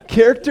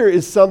Character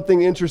is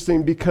something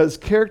interesting because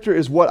character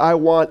is what I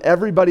want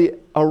everybody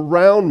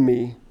around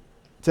me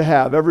to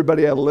have.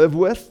 Everybody I live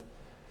with,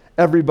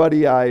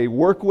 everybody I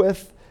work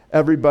with,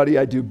 everybody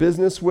I do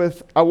business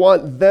with. I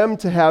want them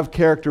to have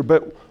character.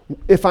 But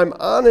if I'm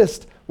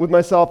honest with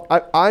myself,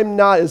 I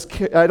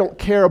don't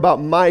care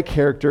about my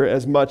character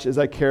as much as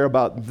I care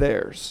about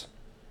theirs.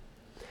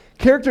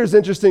 Character is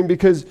interesting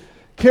because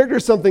character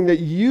is something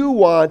that you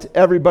want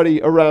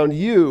everybody around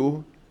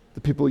you,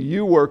 the people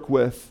you work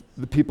with,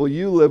 the people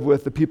you live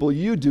with, the people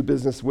you do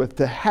business with,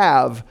 to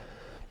have.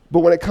 But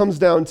when it comes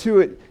down to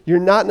it, you're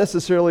not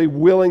necessarily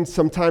willing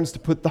sometimes to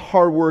put the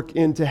hard work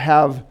in to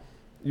have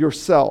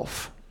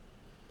yourself.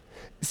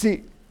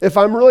 See, if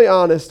I'm really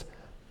honest,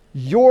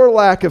 your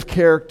lack of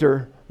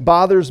character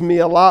bothers me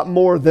a lot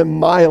more than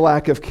my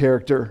lack of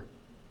character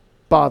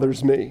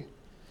bothers me.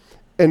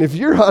 And if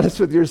you're honest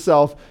with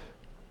yourself,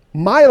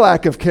 my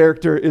lack of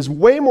character is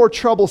way more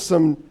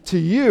troublesome to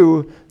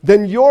you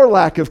than your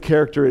lack of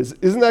character is.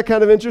 Isn't that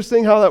kind of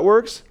interesting how that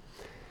works?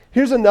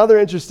 Here's another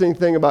interesting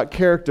thing about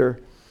character.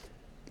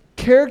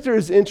 Character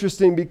is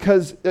interesting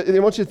because, I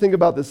want you to think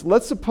about this.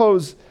 Let's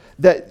suppose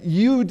that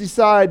you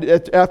decide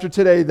after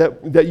today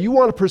that you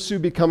want to pursue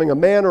becoming a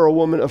man or a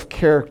woman of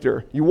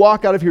character. You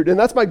walk out of here, and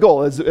that's my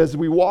goal, as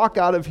we walk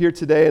out of here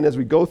today and as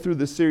we go through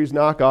this series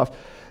Knockoff,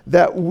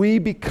 that we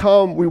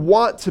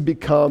want to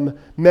become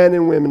men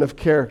and women of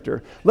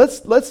character.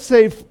 Let's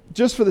say,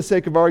 just for the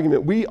sake of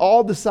argument, we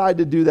all decide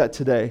to do that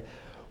today.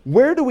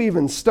 Where do we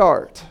even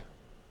start?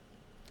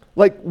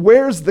 Like,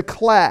 where's the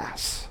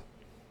class?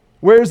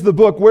 Where's the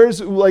book?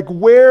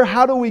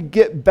 How do we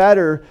get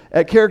better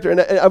at character?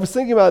 And I was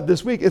thinking about it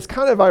this week. It's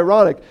kind of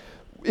ironic.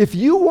 If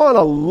you want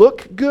to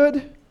look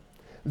good,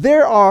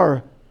 there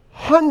are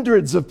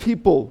hundreds of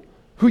people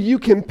who you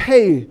can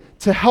pay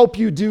to help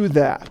you do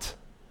that.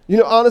 You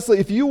know, honestly,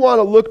 if you want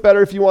to look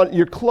better, if you want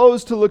your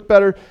clothes to look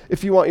better,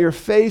 if you want your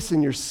face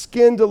and your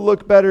skin to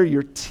look better,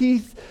 your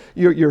teeth,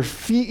 your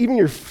feet, even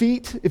your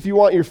feet, if you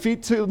want your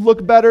feet to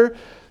look better,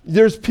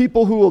 there's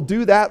people who will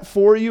do that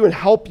for you and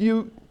help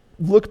you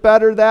look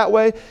better that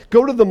way.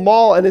 Go to the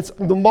mall, and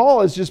the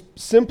mall is just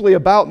simply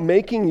about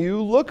making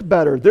you look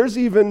better. There's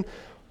even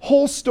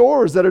whole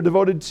stores that are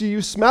devoted to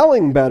you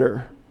smelling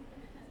better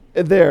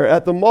there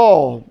at the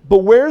mall. But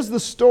where's the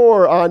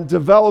store on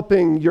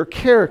developing your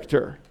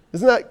character?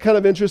 Isn't that kind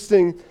of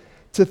interesting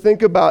to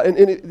think about?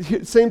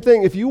 And same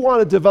thing, if you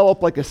want to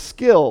develop like a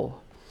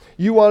skill,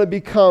 you want to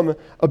become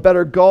a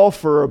better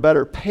golfer, or a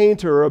better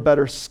painter, or a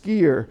better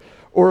skier,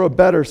 or a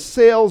better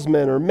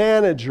salesman, or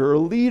manager, or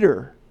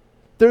leader.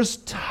 There's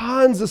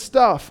tons of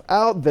stuff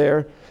out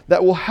there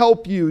that will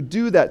help you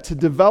do that, to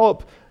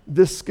develop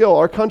this skill.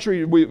 Our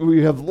country,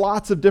 we have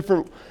lots of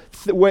different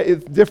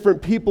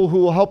people who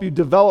will help you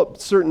develop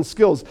certain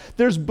skills.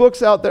 There's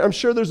books out there. I'm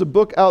sure there's a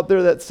book out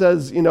there that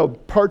says,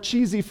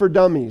 Parcheesi for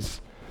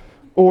dummies,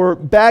 or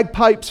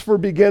bagpipes for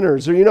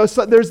beginners, or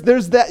so there's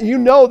that,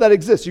 that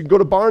exists. You can go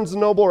to Barnes &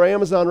 Noble or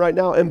Amazon right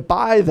now and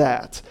buy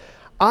that.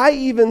 I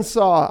even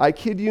saw, I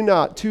kid you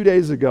not, 2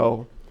 days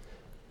ago,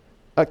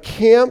 a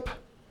camp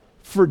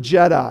for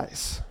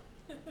Jedis.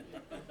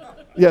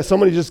 Yeah,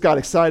 somebody just got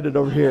excited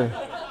over here.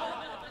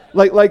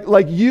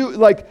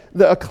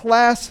 A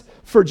class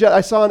for Jedi.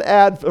 I saw an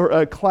ad for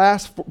a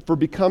class for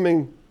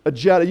becoming a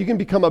Jedi. You can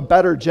become a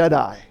better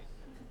Jedi.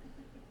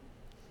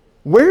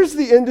 Where's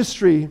the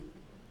industry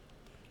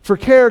for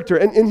character?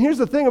 And here's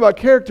the thing about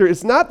character.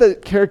 It's not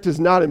that character is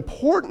not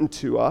important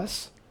to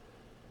us.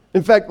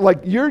 In fact,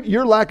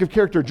 your lack of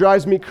character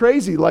drives me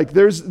crazy.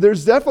 There's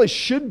definitely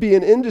should be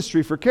an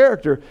industry for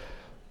character.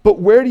 But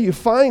where do you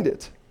find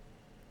it?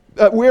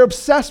 We're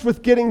obsessed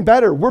with getting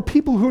better. We're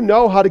people who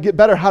know how to get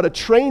better, how to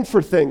train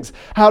for things,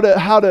 how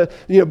to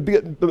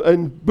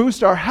and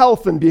boost our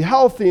health and be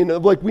healthy,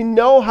 and we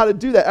know how to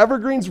do that.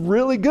 Evergreen's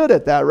really good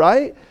at that,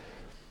 right?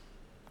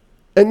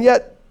 And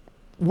yet,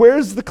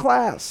 where's the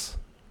class?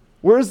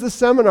 Where's the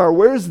seminar?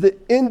 Where's the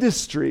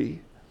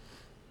industry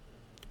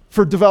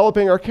for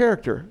developing our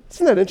character?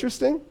 Isn't that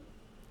interesting?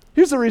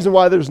 Here's the reason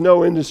why there's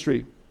no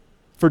industry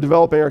for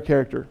developing our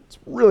character. It's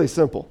really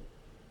simple.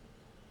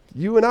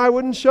 You and I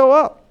wouldn't show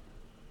up.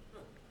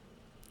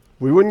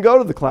 We wouldn't go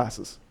to the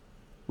classes.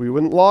 We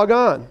wouldn't log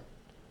on.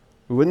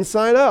 We wouldn't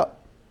sign up.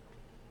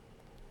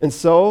 And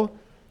so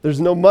there's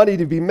no money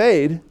to be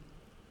made,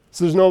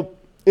 so there's no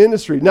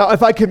industry. Now,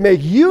 if I could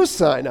make you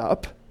sign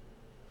up,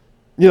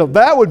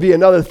 that would be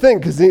another thing,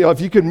 because if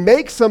you could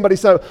make somebody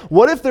sign up,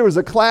 what if there was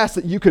a class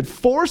that you could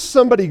force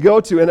somebody to go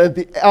to, and at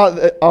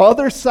the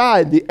other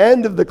side, the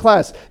end of the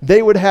class,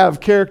 they would have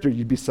character.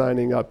 You'd be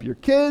signing up your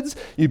kids,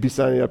 you'd be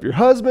signing up your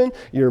husband,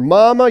 your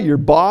mama, your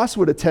boss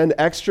would attend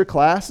extra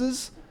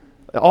classes.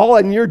 All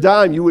on your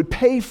dime, you would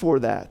pay for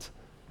that.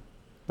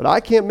 But I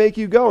can't make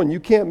you go, and you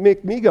can't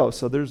make me go,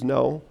 so there's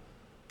no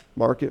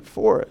market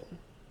for it.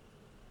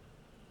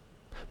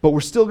 But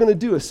we're still going to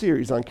do a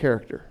series on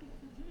character.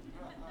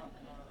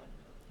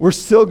 We're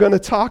still going to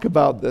talk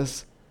about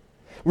this.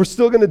 We're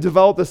still going to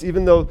develop this,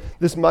 even though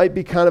this might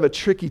be kind of a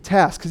tricky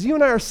task, because you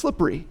and I are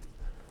slippery.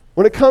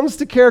 When it comes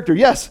to character,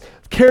 yes,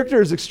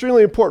 character is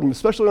extremely important,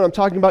 especially when I'm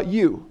talking about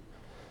you.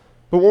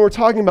 But when we're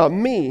talking about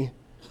me,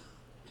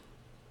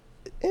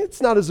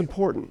 it's not as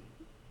important.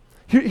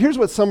 Here's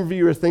what some of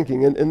you are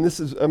thinking, and this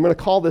is, I'm going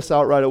to call this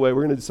out right away.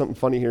 We're going to do something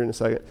funny here in a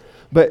second.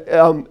 But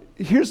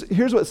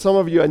here's what some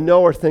of you I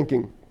know are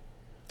thinking.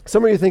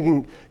 Some of you are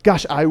thinking,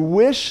 gosh, I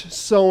wish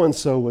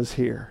so-and-so was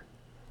here.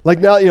 Like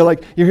now you're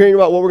hearing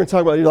about what we're going to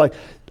talk about. You're like,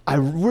 I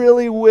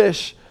really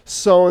wish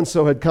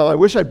so-and-so had come. I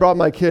wish I brought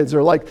my kids.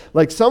 Or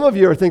like some of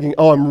you are thinking,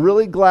 oh, I'm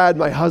really glad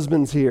my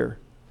husband's here.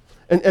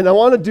 And I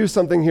want to do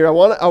something here. I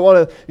want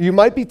to. You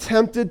might be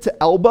tempted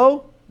to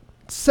elbow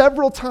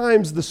several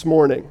times this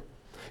morning.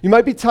 You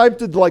might be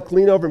tempted to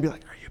lean over and be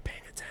like, are you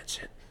paying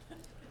attention?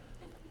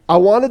 I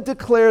want to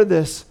declare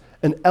this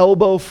an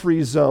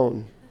elbow-free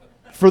zone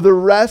for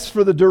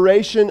the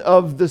duration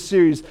of the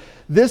series.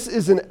 This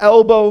is an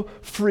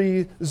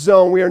elbow-free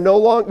zone. We're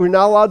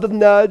not allowed to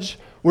nudge.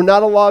 We're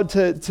not allowed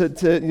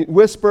to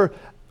whisper.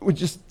 We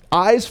just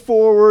eyes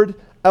forward,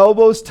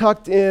 elbows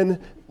tucked in.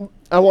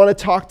 I want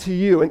to talk to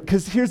you. And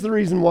because here's the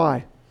reason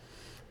why.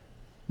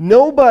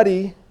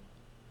 Nobody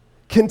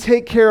can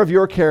take care of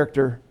your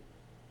character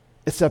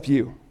except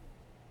you.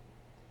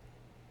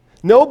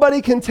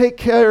 Nobody can take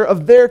care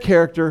of their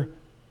character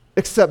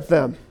except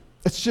them.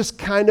 It's just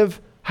kind of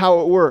how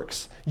it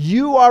works.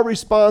 You are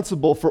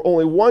responsible for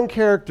only one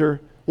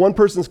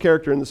person's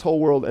character in this whole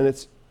world, and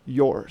it's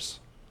yours.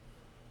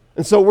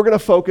 And so we're going to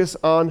focus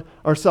on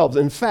ourselves.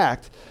 In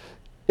fact,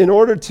 in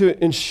order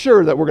to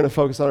ensure that we're going to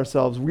focus on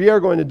ourselves, we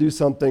are going to do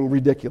something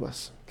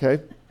ridiculous,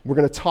 okay? We're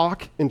going to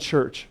talk in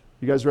church.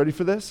 You guys ready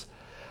for this?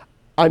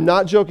 I'm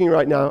not joking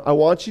right now. I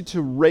want you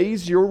to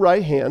raise your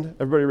right hand.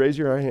 Everybody raise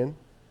your right hand.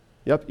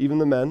 Yep, even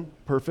the men.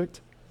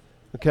 Perfect.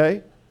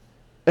 Okay?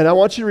 And I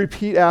want you to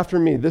repeat after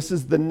me. This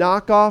is the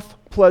knockoff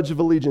Pledge of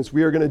Allegiance.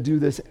 We are going to do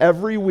this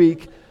every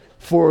week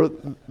for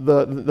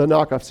the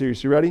knockoff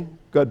series. You ready?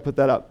 Go ahead and put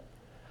that up.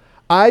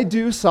 I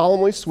do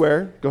solemnly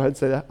swear, go ahead and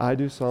say that. I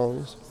do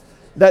solemnly swear,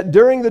 that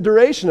during the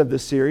duration of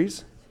this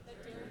series,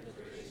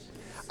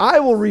 I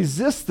will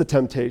resist the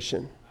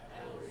temptation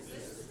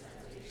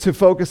to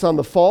focus on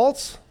the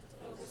faults,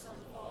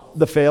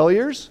 the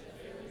failures,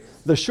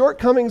 the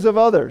shortcomings of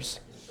others.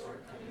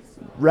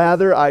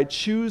 Rather, I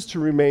choose to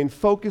remain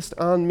focused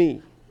on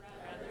me.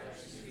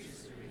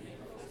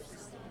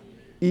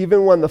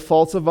 Even when the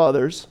faults of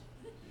others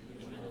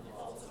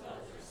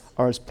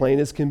are as plain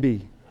as can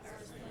be.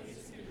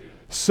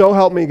 So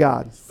help me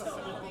God.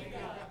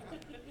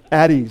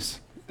 At ease.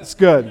 It's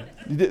good.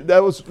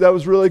 That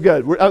was really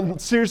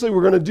good. Seriously,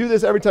 we're going to do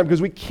this every time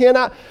because we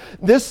cannot.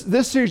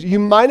 This series, you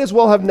might as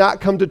well have not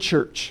come to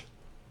church.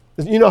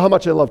 You know how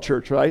much I love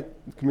church, right?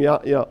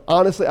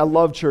 Honestly, I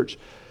love church.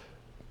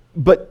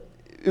 But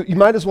you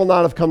might as well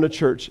not have come to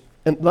church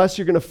unless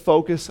you're going to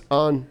focus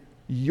on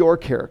your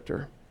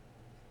character.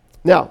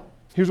 Now,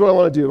 here's what I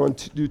want to do. I want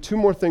to do two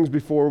more things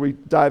before we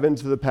dive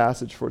into the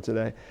passage for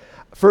today.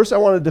 First, I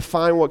want to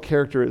define what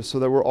character is so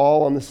that we're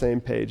all on the same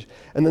page.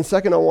 And then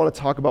second, I want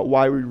to talk about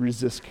why we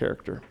resist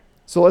character.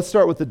 So let's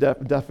start with the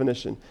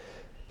definition.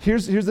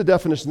 Here's the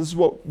definition. This is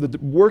what the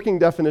working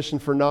definition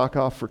for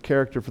knockoff for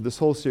character for this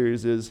whole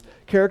series is.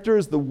 Character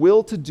is the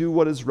will to do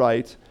what is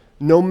right,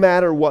 no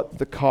matter what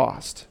the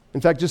cost.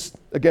 In fact, just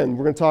again,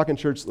 we're going to talk in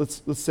church.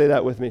 Let's say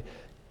that with me.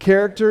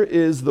 Character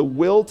is the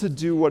will to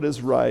do what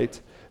is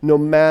right, no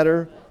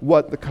matter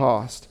what the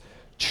cost.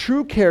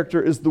 True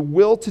character is the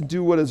will to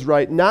do what is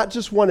right, not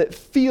just when it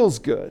feels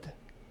good,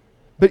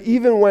 but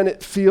even when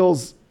it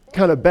feels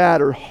kind of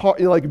bad or hard,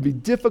 it'd be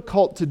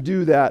difficult to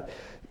do that.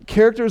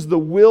 Character is the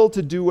will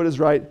to do what is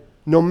right,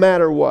 no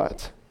matter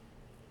what.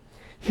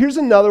 Here's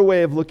another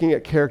way of looking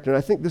at character, and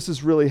I think this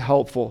is really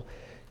helpful.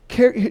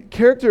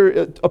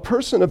 Character, a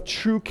person of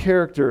true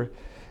character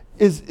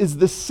is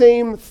the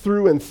same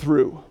through and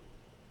through.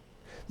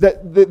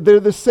 That they're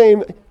the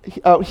same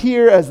out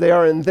here as they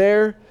are in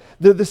there.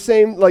 They're the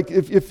same,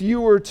 if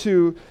you were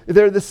to,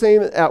 they're the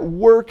same at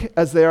work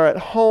as they are at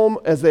home,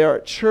 as they are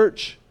at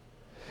church.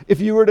 If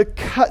you were to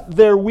cut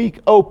their week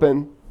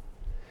open,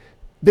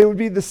 they would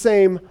be the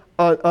same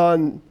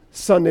on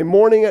Sunday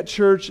morning at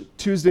church,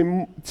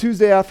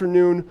 Tuesday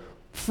afternoon,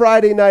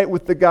 Friday night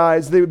with the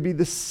guys. They would be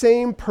the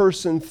same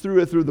person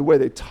through the way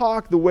they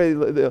talk, the way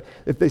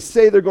if they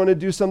say they're going to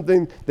do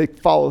something, they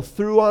follow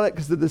through on it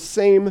because they're the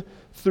same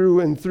through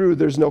and through.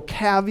 There's no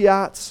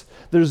caveats.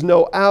 There's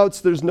no outs.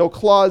 There's no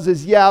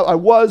clauses. Yeah, I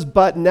was,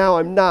 but now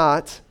I'm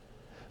not.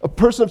 A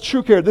person of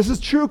true character. This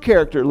is true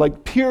character.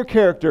 Like pure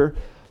character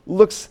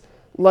looks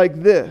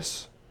like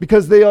this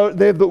because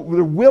they're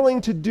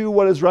willing to do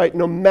what is right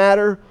no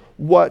matter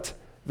what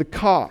the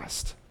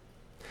cost.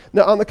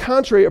 Now, on the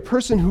contrary, a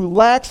person who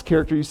lacks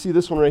character, you see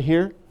this one right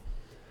here,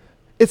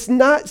 it's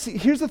not,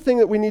 here's the thing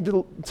that we need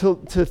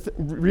to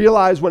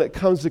realize when it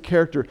comes to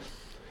character.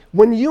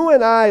 When you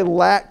and I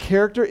lack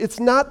character, it's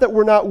not that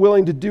we're not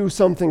willing to do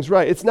some things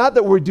right. It's not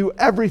that we do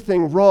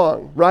everything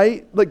wrong,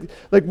 right? Like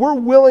we're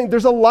willing,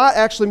 there's a lot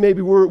actually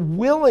maybe we're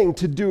willing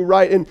to do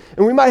right. And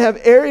we might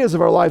have areas of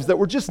our lives that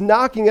we're just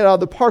knocking it out of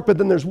the park, but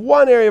then there's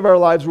one area of our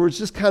lives where it's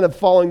just kind of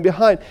falling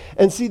behind.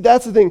 And see,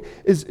 that's the thing,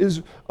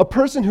 is a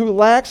person who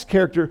lacks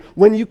character,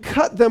 when you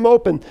cut them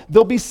open,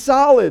 they'll be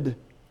solid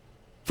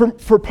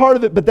for part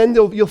of it, but then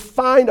you'll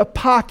find a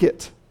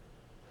pocket.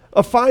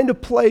 Find a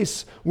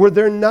place where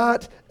they're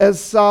not as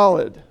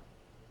solid.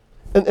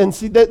 And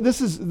see, that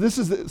this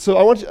is so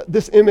I want you,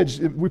 this image,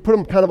 we put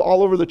them kind of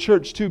all over the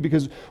church too,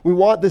 because we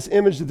want this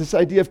image, this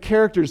idea of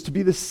characters to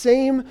be the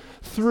same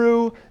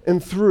through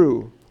and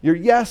through. Your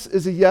yes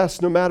is a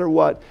yes no matter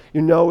what.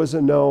 Your no is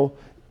a no.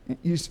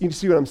 You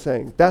see what I'm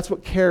saying? That's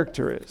what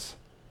character is.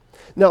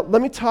 Now,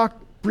 let me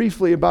talk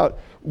briefly about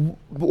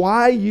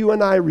why you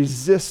and I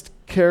resist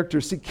character.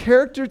 See,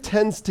 character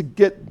tends to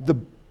get the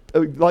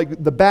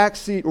back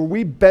seat, or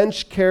we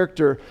bench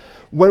character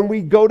when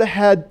we go to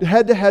head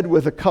to head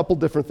with a couple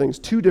different things,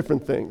 two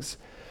different things.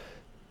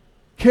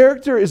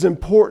 Character is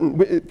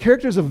important.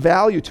 Character is a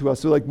value to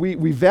us. So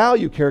we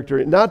value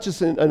character, not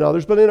just in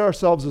others, but in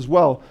ourselves as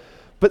well.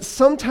 But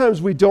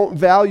sometimes we don't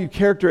value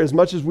character as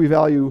much as we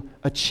value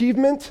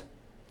achievement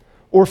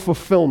or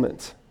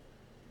fulfillment.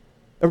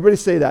 Everybody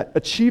say that.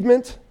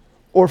 Achievement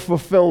or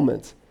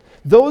fulfillment.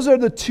 Those are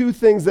the two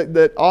things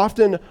that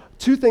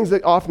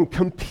often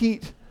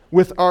compete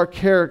with our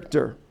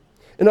character.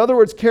 In other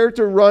words,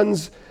 character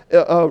runs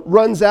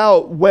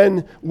out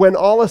when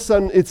all of a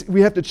sudden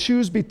we have to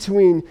choose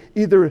between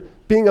either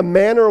being a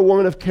man or a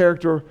woman of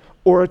character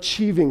or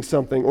achieving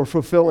something or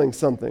fulfilling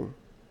something.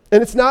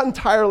 And it's not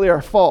entirely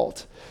our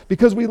fault,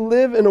 because we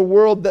live in a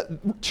world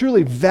that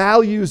truly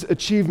values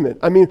achievement.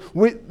 I mean,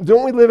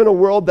 don't we live in a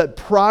world that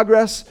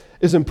progress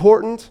is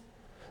important?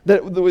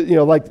 That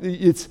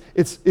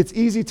it's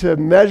easy to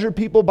measure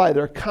people by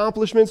their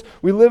accomplishments.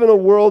 We live in a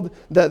world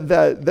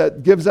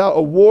that gives out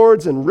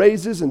awards and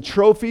raises and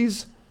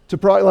trophies to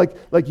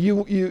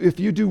if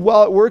you do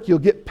well at work, you'll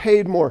get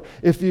paid more.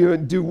 If you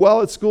do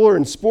well at school or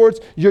in sports,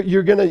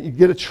 you're gonna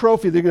get a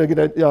trophy. They're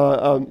gonna get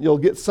you'll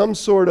get some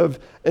sort of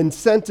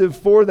incentive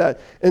for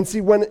that. And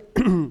see, when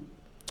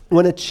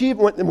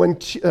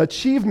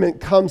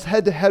achievement comes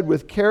head to head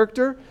with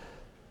character,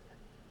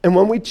 and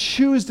when we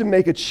choose to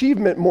make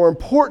achievement more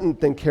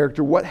important than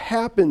character, what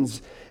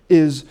happens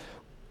is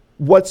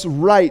what's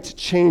right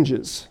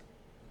changes.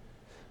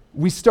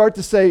 We start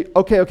to say,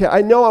 okay,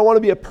 I know I want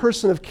to be a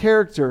person of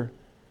character,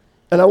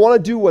 and I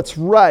want to do what's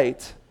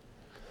right,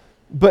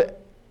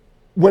 but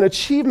when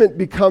achievement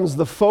becomes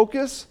the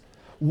focus,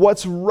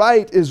 what's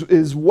right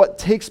is what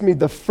takes me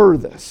the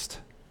furthest.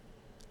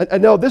 I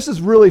know this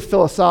is really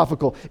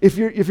philosophical. If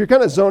you're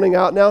kind of zoning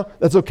out now,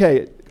 that's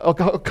okay. I'll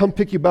come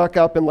pick you back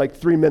up in like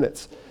 3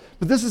 minutes.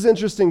 But this is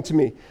interesting to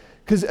me,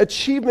 because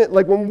achievement,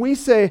 like when we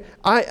say,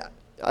 I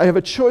have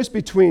a choice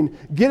between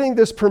getting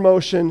this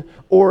promotion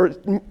or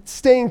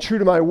staying true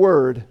to my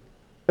word,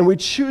 and we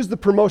choose the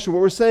promotion,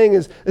 what we're saying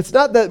is, it's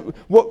not that,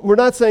 we're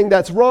not saying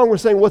that's wrong, we're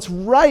saying what's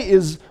right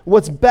is,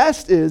 what's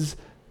best is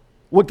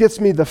what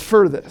gets me the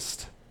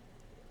furthest.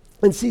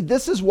 And see,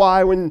 this is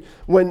why when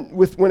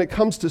it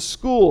comes to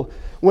school,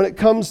 when it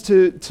comes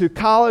to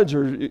college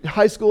or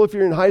high school, if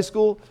you're in high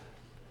school,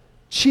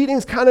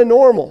 cheating's kind of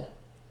normal.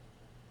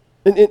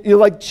 And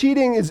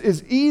cheating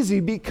is easy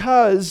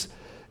because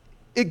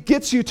it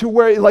gets you to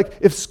where,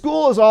 if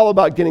school is all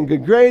about getting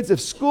good grades, if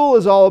school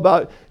is all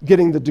about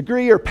getting the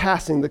degree or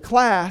passing the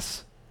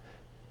class,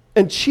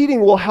 and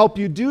cheating will help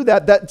you do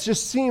that, that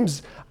just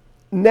seems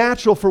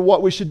natural for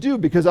what we should do,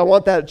 because I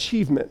want that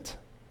achievement.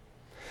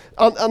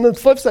 On the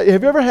flip side,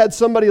 have you ever had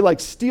somebody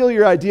steal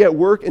your idea at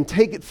work and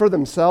take it for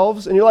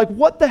themselves? And you're like,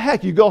 what the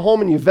heck? You go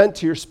home and you vent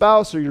to your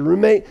spouse or your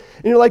roommate,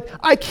 and you're like,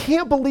 I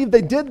can't believe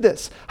they did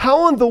this.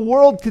 How in the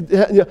world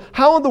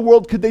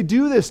could they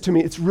do this to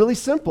me? It's really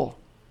simple.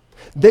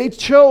 They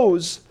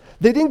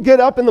didn't get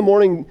up in the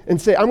morning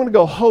and say, I'm going to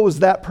go hose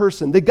that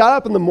person. They got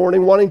up in the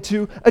morning wanting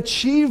to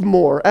achieve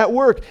more at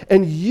work,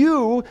 and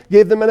you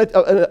gave them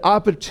an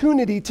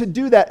opportunity to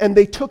do that, and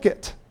they took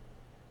it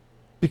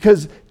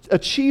because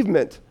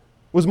achievement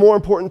was more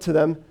important to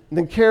them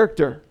than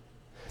character.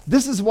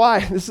 This is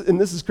why, this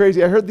is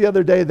crazy. I heard the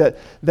other day that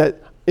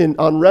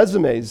on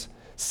resumes,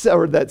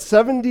 or that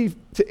 70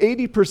 to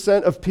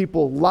 80% of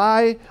people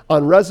lie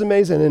on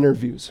resumes and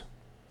interviews.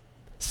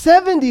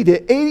 70 to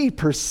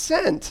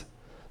 80%.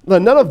 Now,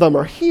 none of them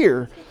are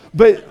here,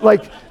 but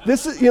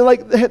this is,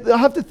 I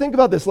have to think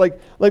about this.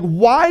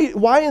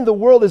 Why in the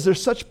world is there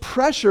such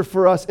pressure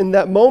for us in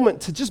that moment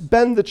to just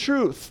bend the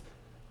truth?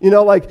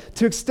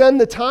 To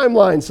extend the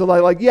timeline. So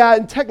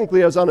and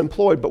technically I was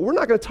unemployed, but we're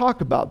not going to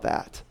talk about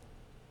that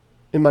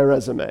in my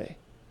resume.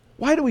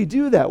 Why do we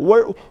do that?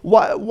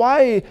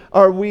 Why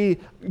are we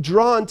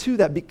drawn to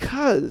that?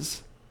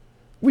 Because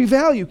we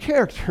value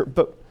character,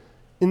 but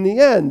in the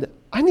end,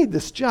 I need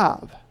this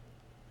job.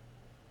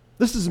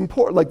 This is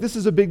important. Like, this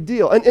is a big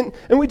deal. And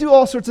we do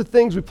all sorts of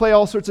things. We play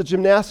all sorts of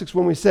gymnastics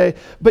when we say,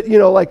 but,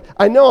 like,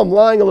 I know I'm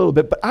lying a little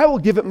bit, but I will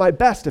give it my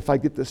best if I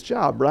get this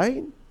job,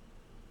 right?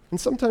 And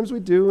sometimes we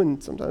do,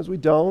 and sometimes we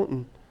don't.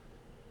 And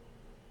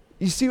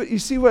you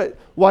see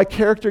why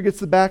character gets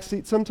the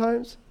backseat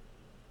sometimes?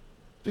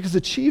 Because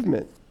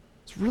achievement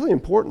is really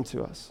important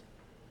to us.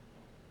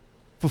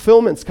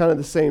 Fulfillment's kind of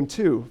the same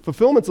too.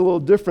 Fulfillment's a little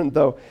different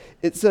though.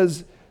 It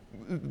says,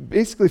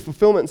 basically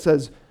fulfillment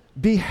says,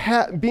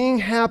 being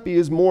happy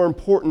is more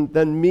important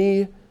than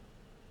me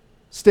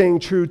staying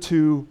true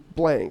to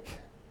blank.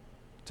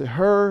 To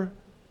her,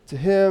 to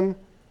him,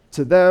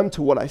 to them,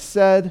 to what I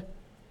said,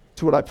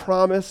 to what I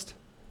promised.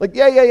 Like,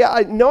 yeah,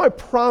 I know I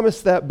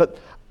promised that, but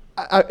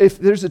if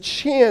there's a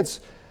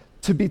chance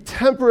to be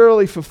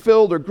temporarily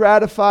fulfilled or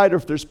gratified, or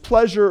if there's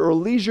pleasure or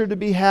leisure to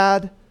be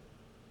had,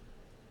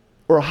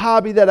 or a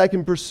hobby that I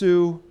can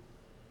pursue,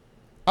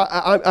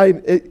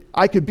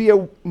 I could be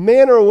a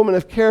man or a woman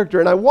of character,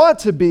 and I want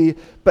to be,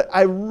 but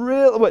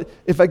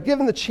if I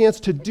given the chance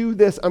to do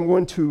this, I'm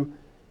going to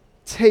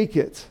take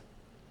it.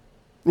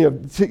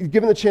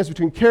 Given the chance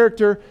between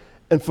character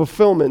and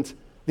fulfillment,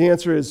 the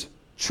answer is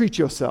treat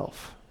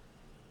yourself.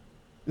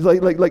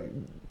 Like,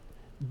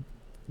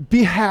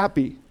 be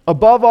happy.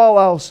 Above all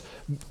else,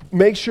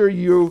 make sure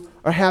you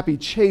are happy.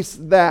 Chase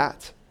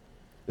that.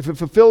 If it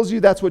fulfills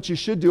you, that's what you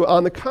should do.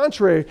 On the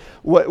contrary,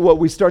 what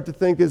we start to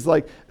think is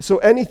like, so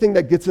anything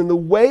that gets in the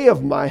way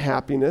of my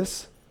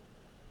happiness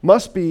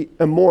must be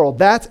immoral.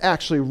 That's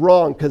actually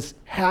wrong, because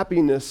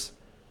happiness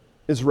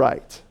is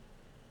right.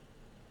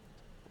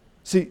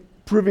 See,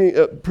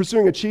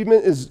 pursuing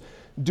achievement is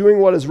doing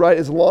what is right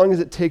as long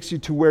as it takes you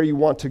to where you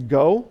want to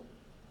go.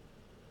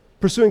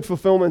 Pursuing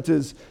fulfillment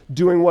is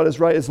doing what is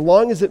right as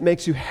long as it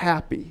makes you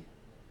happy.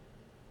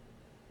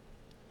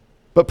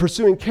 But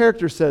pursuing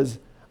character says,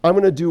 I'm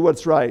going to do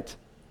what's right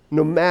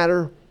no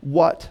matter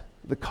what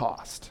the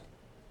cost.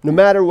 No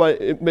matter what,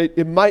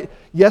 it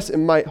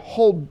might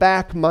hold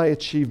back my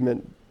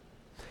achievement.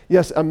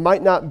 Yes, I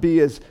might not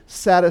be as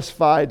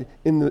satisfied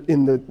in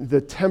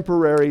the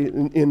temporary,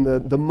 in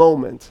the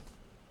moment,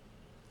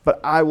 but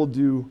I will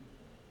do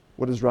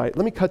what is right.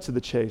 Let me cut to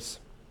the chase.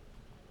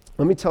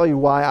 Let me tell you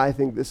why I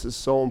think this is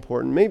so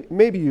important.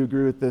 Maybe you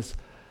agree with this.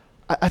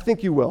 I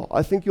think you will.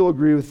 I think you'll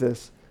agree with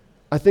this.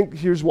 I think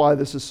here's why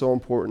this is so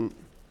important.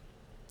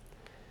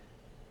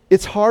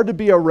 It's hard to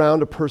be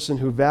around a person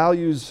who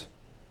values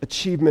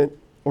achievement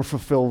or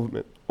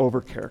fulfillment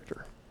over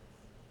character.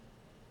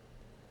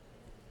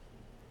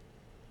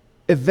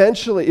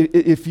 Eventually,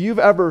 if you've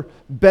ever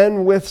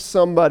been with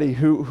somebody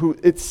who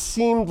it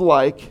seemed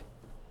like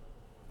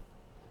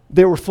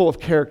they were full of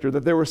character,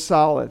 that they were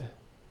solid,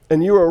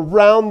 and you were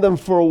around them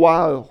for a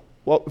while,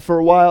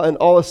 and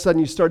all of a sudden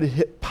you started to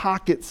hit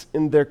pockets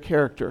in their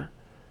character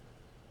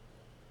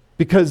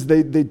because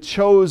they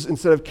chose,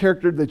 instead of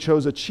character, they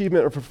chose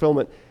achievement or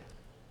fulfillment.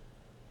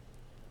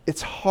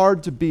 It's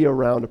hard to be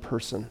around a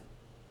person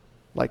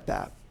like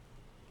that.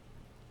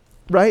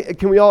 Right?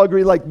 Can we all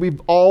agree, like, we've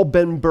all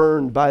been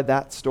burned by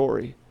that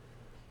story,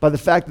 by the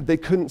fact that they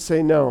couldn't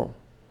say no,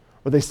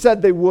 or they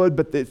said they would,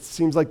 but it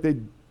seems like they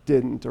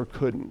didn't or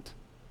couldn't.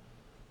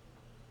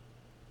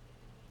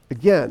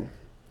 Again,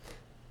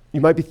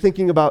 you might be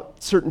thinking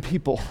about certain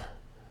people,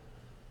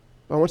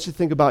 but I want you to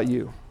think about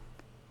you.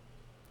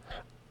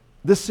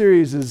 This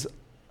series is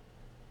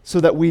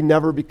so that we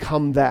never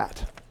become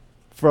that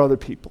for other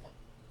people.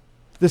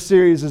 This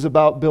series is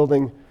about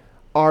building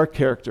our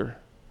character,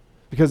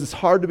 because it's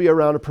hard to be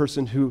around a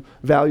person who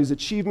values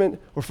achievement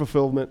or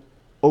fulfillment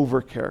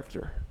over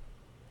character.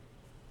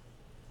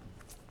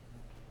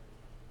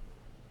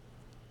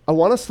 I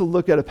want us to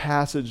look at a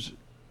passage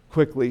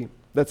quickly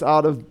that's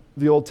out of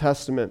the Old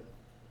Testament.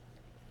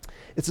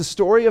 It's a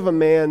story of a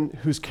man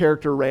whose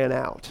character ran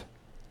out.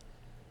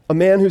 A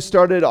man who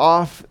started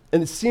off,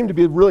 and it seemed to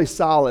be really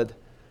solid.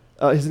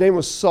 His name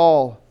was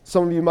Saul.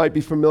 Some of you might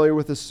be familiar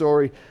with this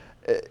story.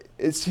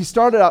 He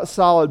started out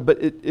solid,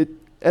 but it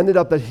ended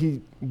up that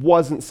he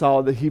wasn't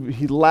solid, that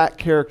he lacked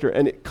character,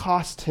 and it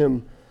cost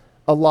him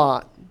a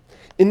lot.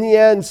 In the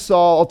end,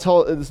 Saul, I'll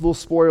tell this little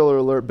spoiler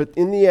alert, but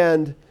in the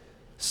end,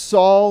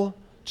 Saul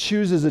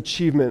chooses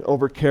achievement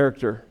over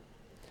character.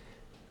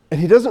 And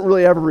he doesn't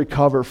really ever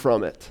recover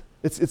from it.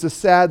 It's a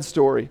sad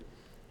story.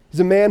 He's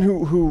a man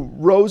who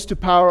rose to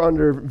power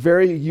under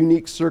very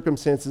unique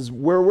circumstances.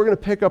 Where we're going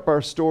to pick up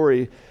our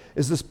story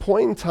is this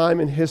point in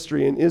time in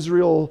history, in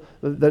Israel,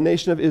 the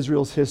nation of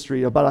Israel's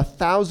history, about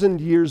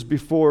 1,000 years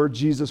before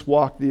Jesus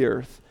walked the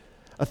earth.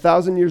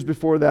 1,000 years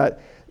before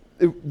that,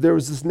 there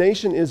was this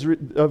nation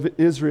of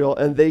Israel,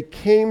 and they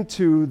came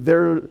to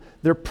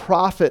their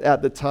prophet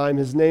at the time.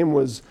 His name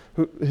was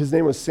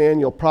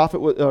Samuel.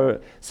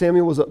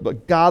 Samuel was a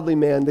godly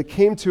man. They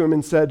came to him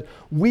and said,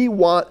 "We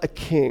want a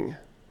king."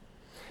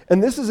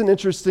 And this is an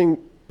interesting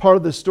part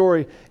of the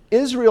story.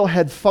 Israel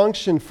had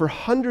functioned for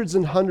hundreds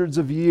and hundreds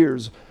of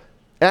years,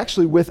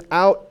 actually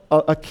without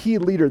a key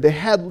leader. They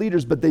had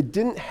leaders, but they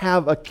didn't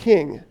have a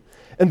king.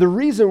 And the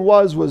reason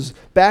was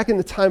back in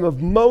the time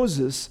of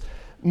Moses,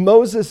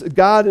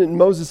 God and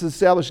Moses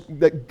established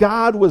that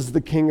God was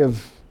the king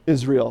of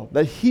Israel,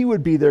 that he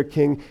would be their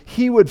king.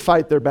 He would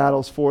fight their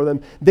battles for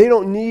them. They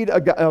don't need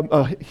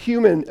a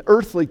human,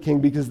 earthly king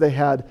because they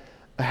had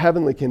a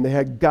heavenly king. They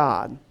had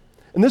God.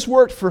 And this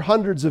worked for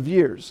hundreds of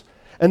years.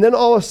 And then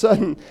all of a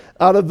sudden,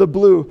 out of the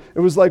blue,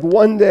 it was like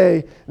one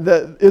day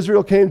that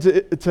Israel came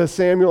to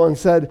Samuel and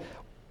said,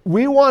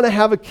 we want to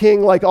have a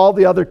king like all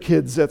the other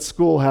kids at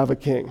school have a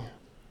king.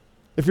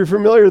 If you're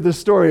familiar with this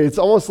story, it's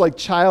almost like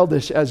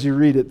childish as you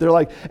read it. They're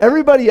like,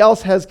 everybody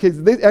else has kids.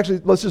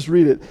 Actually, let's just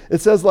read it.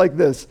 It says like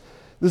this.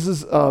 This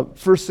is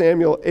 1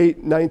 Samuel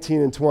 8,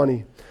 19 and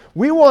 20.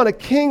 We want a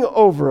king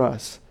over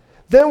us.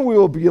 Then we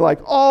will be like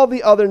all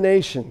the other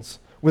nations,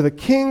 with a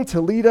king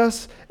to lead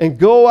us and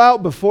go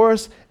out before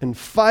us and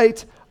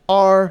fight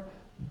our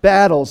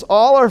battles.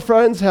 All our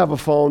friends have a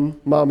phone,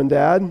 Mom and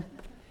Dad.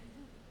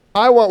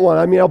 I want one.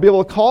 I mean, I'll be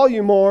able to call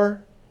you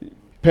more.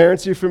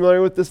 Parents, are you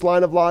familiar with this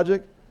line of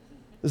logic?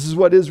 This is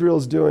what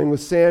Israel's doing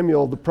with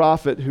Samuel, the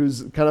prophet,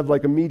 who's kind of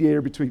like a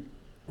mediator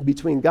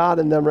between God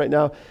and them right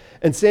now.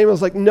 And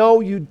Samuel's like, no,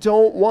 you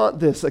don't want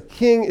this. A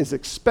king is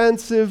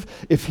expensive.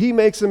 If he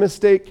makes a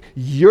mistake,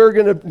 you're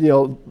going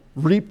to,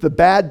 reap the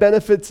bad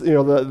benefits,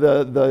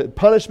 the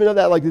punishment of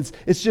that. Like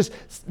it's just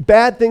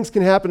bad things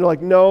can happen. They're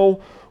like,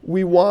 no,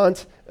 we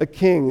want a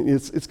king.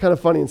 It's kind of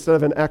funny. Instead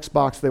of an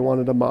Xbox, they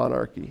wanted a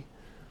monarchy.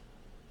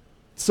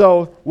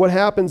 So what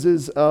happens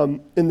is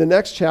in the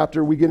next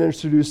chapter, we get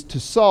introduced to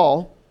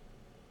Saul.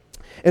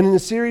 And in a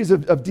series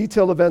of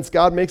detailed events,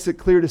 God makes it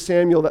clear to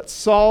Samuel that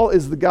Saul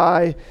is the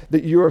guy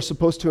that you are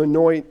supposed to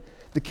anoint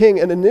the king.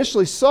 And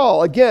initially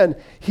Saul, again,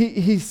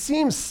 he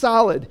seems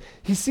solid.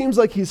 He seems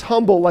like he's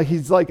humble, like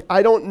he's like,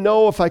 I don't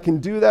know if I can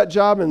do that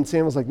job. And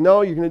Samuel's like,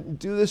 no, you're going to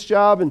do this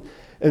job.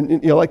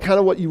 And like kind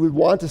of what you would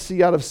want to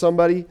see out of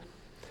somebody.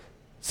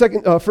 1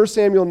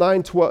 Samuel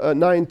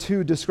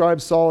 9:2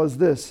 describes Saul as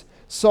this.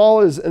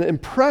 Saul is an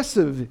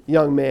impressive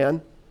young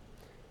man,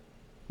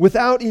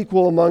 without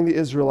equal among the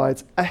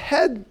Israelites, a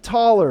head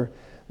taller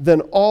than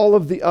all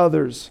of the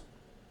others,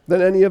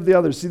 than any of the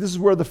others. See, this is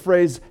where the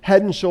phrase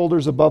head and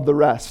shoulders above the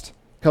rest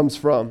comes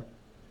from.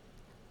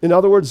 In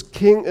other words,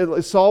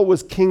 Saul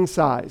was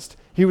king-sized.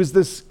 He was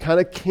this kind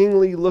of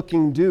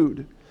kingly-looking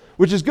dude,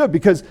 which is good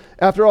because,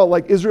 after all,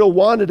 like Israel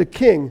wanted a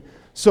king,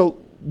 so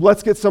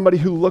let's get somebody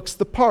who looks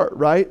the part,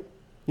 right?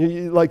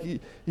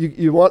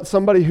 You want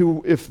somebody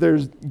who, if they're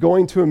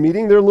going to a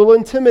meeting, they're a little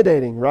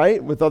intimidating,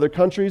 right? With other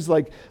countries,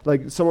 like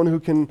someone who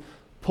can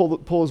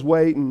pull his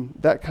weight and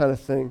that kind of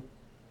thing.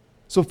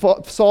 So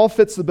Saul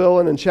fits the bill,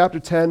 and in chapter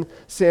 10,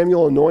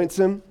 Samuel anoints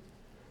him.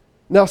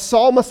 Now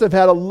Saul must have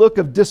had a look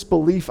of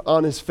disbelief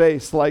on his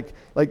face, like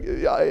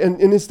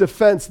in his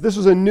defense, this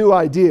was a new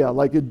idea.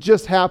 Like it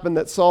just happened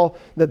that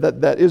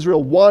that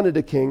Israel wanted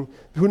a king.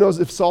 Who knows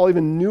if Saul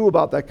even knew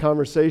about that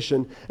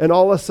conversation? And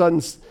all of a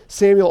sudden,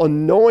 Samuel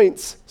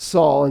anoints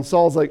Saul, and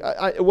Saul's like,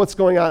 what's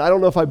going on? I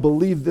don't know if I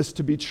believe this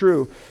to be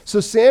true.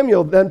 So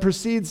Samuel then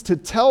proceeds to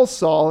tell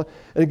Saul,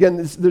 and again,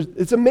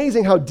 it's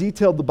amazing how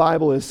detailed the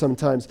Bible is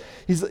sometimes.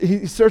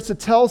 He starts to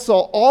tell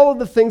Saul all of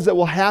the things that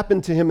will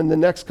happen to him in the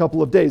next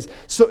couple of days.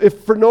 So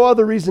if for no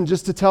other reason,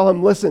 just to tell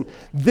him, listen,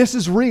 this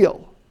is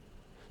real.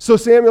 So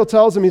Samuel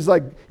tells him, he's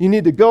like, you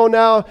need to go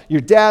now.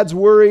 Your dad's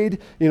worried.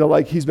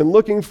 Like he's been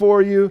looking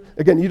for you.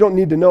 Again, you don't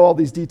need to know all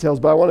these details,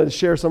 but I wanted to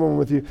share some of them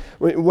with you.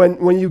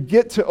 When you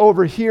get to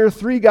over here,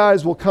 3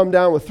 guys will come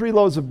down with 3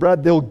 loaves of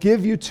bread. They'll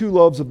give you 2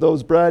 loaves of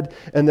those bread,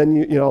 and then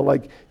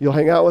you'll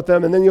hang out with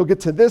them. And then you'll get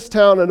to this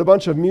town, and a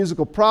bunch of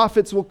musical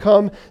prophets will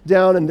come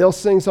down, and they'll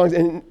sing songs.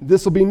 And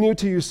this will be new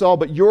to you, Saul,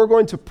 but you're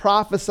going to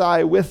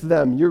prophesy with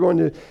them. You're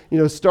going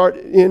to start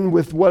in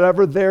with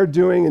whatever they're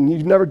doing, and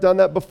you've never done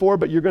that before,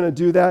 but you're going to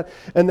do that.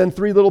 And then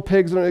 3 little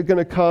pigs are going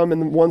to come,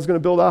 and one's going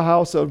to build a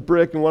house of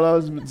brick, and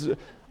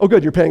oh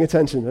good, you're paying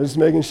attention. I'm just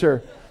making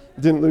sure.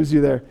 Didn't lose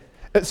you there.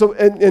 So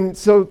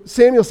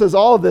Samuel says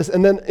all of this,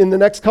 and then in the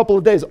next couple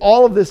of days,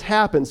 all of this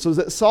happens so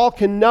that Saul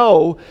can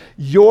know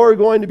you're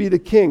going to be the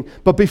king.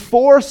 But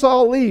before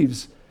Saul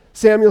leaves,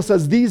 Samuel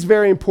says these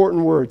very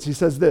important words. He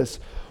says this,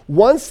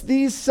 once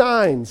these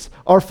signs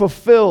are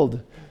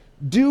fulfilled,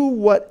 do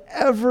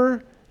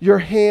whatever your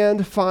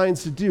hand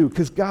finds to do,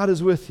 because God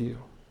is with you.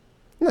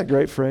 Isn't that a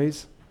great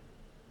phrase?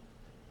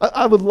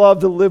 I would love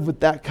to live with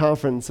that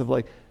confidence of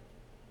like,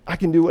 I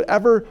can do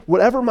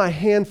whatever my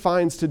hand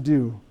finds to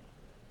do,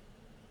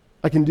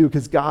 I can do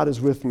because God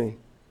is with me.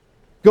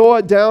 Go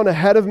down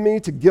ahead of me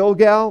to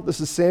Gilgal. This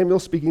is Samuel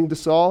speaking to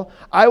Saul.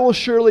 I will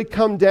surely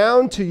come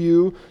down to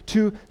you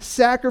to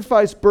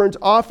sacrifice burnt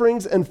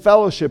offerings and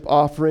fellowship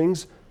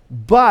offerings,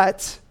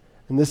 but,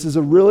 and this is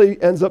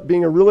ends up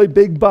being a really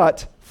big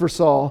but for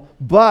Saul,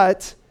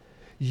 but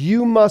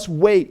you must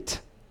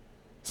wait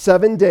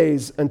 7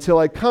 days until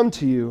I come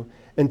to you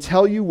and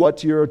tell you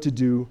what you're to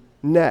do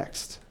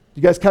next.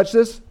 You guys catch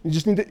this? You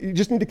just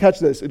need to catch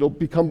this. It'll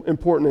become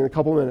important in a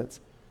couple minutes.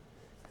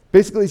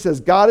 Basically, he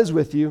says, God is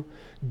with you.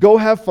 Go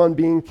have fun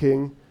being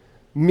king.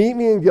 Meet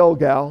me in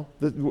Gilgal,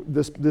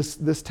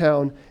 this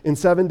town, in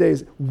 7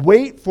 days.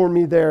 Wait for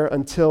me there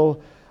until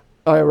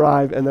I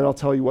arrive, and then I'll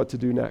tell you what to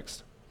do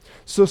next.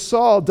 So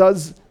Saul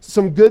does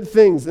some good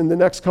things in the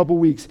next couple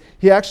weeks.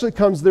 He actually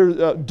comes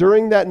there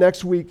during that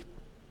next week.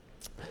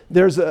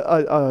 There's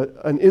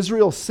an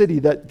Israel city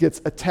that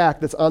gets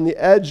attacked that's on the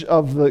edge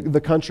of the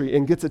country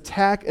and gets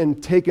attacked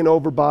and taken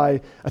over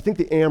by, I think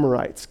the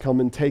Amorites come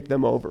and take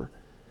them over.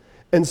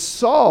 And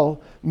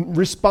Saul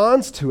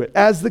responds to it.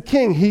 As the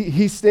king,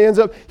 he stands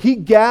up, he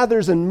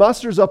gathers and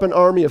musters up an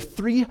army of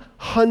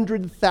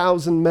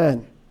 300,000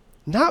 men.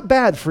 Not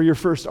bad for your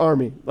first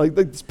army. Like,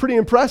 it's pretty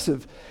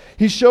impressive.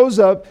 He shows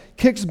up,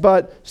 kicks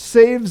butt,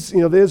 saves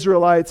the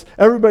Israelites.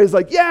 Everybody's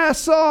like, yeah,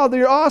 Saul,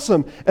 you're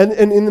awesome. And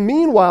in the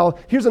meanwhile,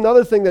 here's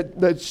another thing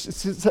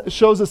that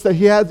shows us that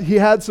he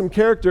had some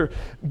character.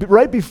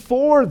 Right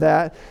before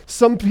that,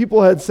 some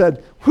people had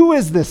said, who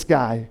is this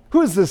guy?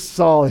 Who is this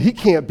Saul? He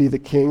can't be the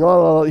king.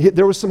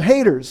 There were some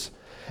haters.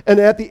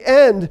 And at the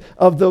end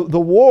of the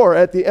war,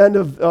 at the end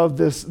of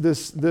this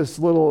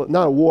little,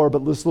 not a war,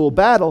 but this little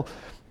battle,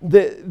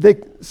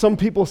 some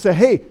people say,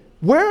 hey,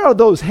 where are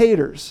those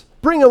haters?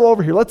 Bring them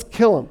over here. Let's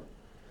kill them.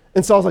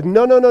 And Saul's like,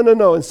 no.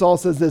 And Saul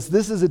says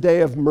this is a day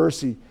of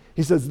mercy.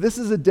 He says, this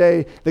is a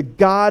day that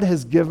God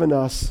has given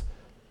us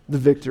the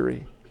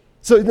victory.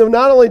 So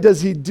not only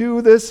does he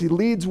do this, he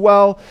leads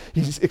well,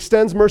 he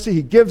extends mercy,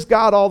 he gives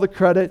God all the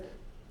credit.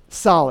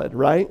 Solid,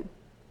 right?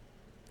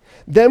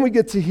 Then we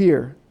get to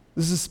here.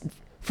 This is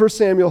 1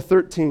 Samuel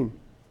 13.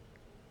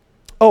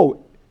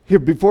 Oh, here,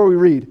 before we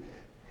read.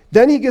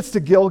 Then he gets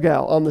to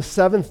Gilgal on the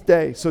 7th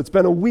day. So it's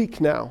been a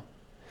week now.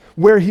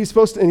 Where he's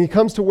supposed to, and he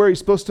comes to where he's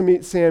supposed to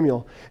meet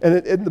Samuel.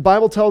 And the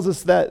Bible tells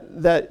us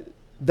that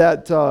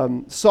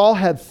Saul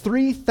had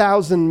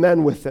 3,000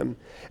 men with him.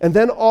 And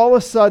then all of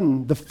a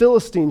sudden, the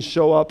Philistines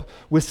show up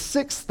with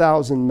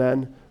 6,000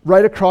 men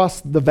right across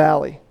the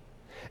valley.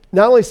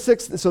 Not only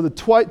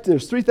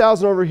there's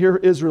 3,000 over here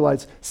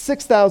Israelites,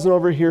 6,000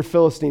 over here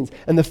Philistines.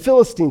 And the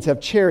Philistines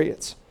have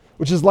chariots,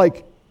 which is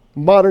like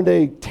modern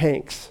day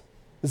tanks.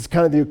 This is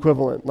kind of the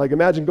equivalent. Like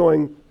imagine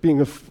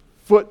being a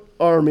foot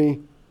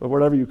army, or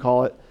whatever you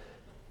call it,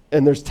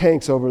 and there's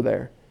tanks over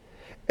there.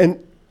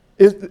 And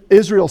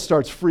Israel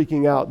starts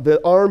freaking out. The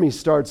army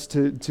starts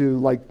to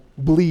like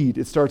bleed.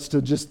 It starts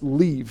to just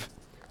leave.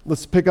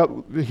 Let's pick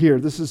up here.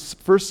 This is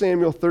 1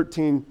 Samuel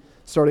 13,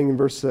 starting in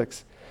verse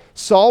 6.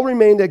 Saul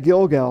remained at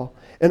Gilgal,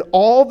 and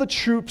all the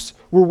troops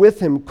were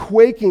with him,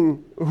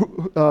 quaking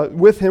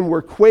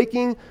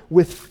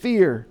with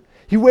fear.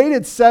 He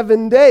waited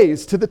 7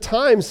 days to the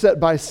time set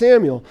by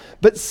Samuel,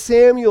 but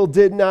Samuel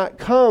did not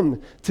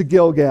come to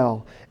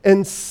Gilgal.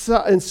 And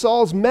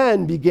Saul's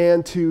men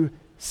began to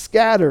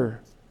scatter.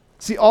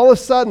 See, all of a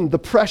sudden, the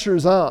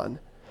pressure's on.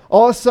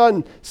 All of a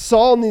sudden,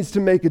 Saul needs to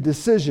make a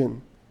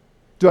decision.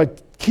 Do I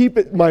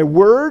keep my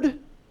word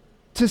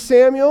to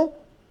Samuel,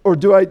 or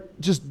do I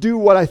just do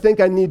what I think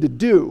I need to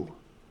do?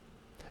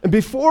 And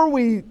before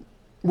we're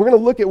going to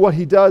look at what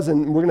he does,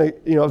 and we're going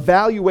to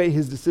evaluate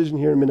his decision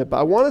here in a minute, but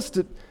I want us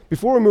to,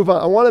 before we move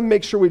on, I want to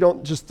make sure we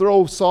don't just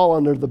throw Saul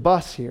under the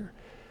bus here.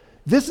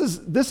 This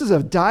is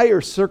a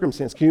dire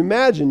circumstance. Can you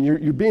imagine?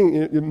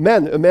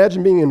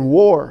 Imagine being in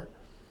war,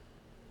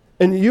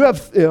 and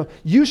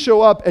you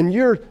show up and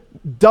you're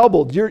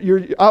doubled.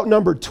 You're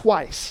outnumbered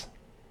twice,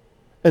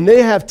 and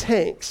they have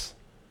tanks.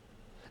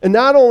 And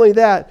not only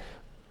that,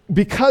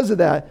 because of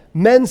that,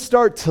 men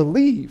start to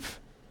leave.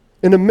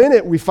 In a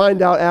minute, we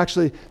find out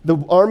actually the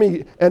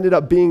army ended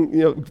up being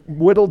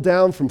whittled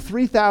down from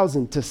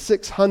 3,000 to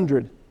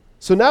 600.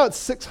 So now it's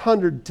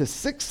 600 to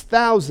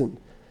 6,000.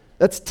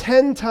 That's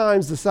 10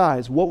 times the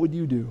size. What would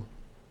you do?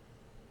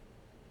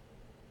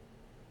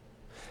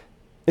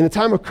 In a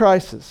time of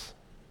crisis,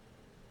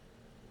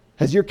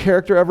 has your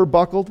character ever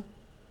buckled?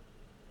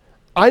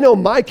 I know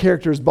my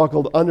character is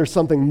buckled under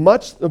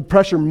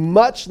pressure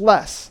much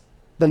less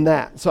than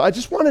that. So I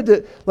just wanted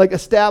to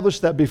establish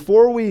that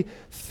before we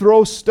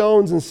throw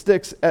stones and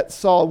sticks at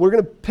Saul. We're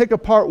going to pick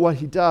apart what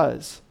he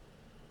does.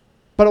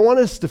 But I want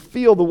us to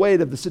feel the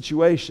weight of the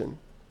situation.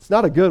 It's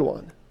not a good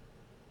one.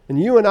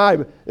 And you and I,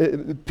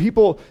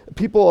 people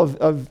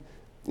of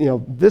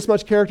this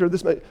much character,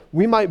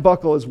 we might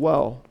buckle as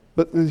well.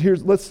 But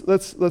let's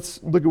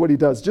look at what he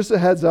does. Just a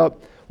heads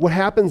up, what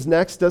happens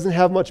next doesn't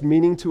have much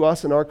meaning to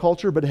us in our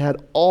culture, but it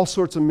had all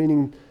sorts of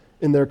meaning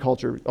in their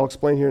culture. I'll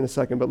explain here in a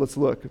second, but let's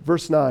look.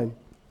 Verse 9.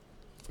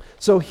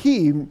 So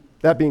he,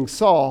 that being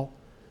Saul,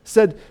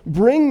 said,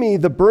 "Bring me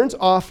the burnt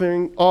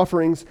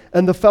offerings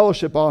and the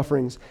fellowship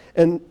offerings."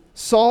 And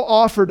Saul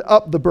offered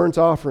up the burnt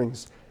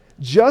offerings.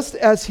 Just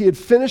as he had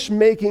finished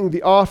making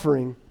the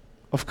offering,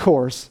 of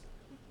course,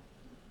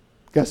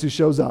 guess who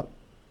shows up?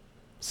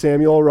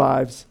 Samuel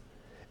arrives,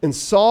 and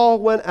Saul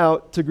went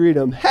out to greet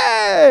him.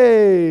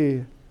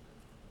 Hey!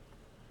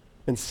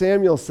 And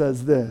Samuel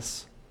says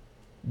this,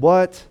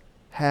 "What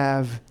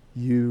have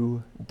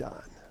you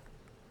done?"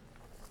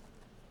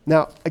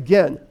 Now,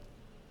 again,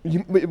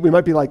 we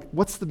might be like,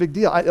 what's the big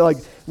deal? I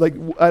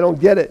don't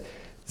get it.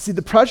 See,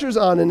 the pressure's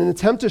on. In an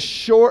attempt to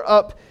shore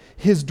up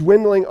his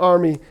dwindling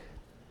army,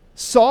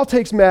 Saul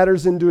takes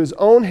matters into his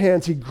own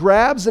hands. He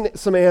grabs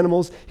some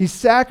animals. He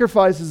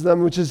sacrifices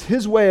them, which is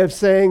his way of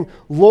saying,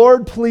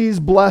 "Lord, please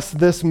bless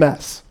this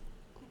mess."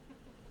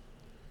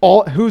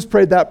 Who's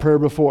prayed that prayer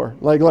before?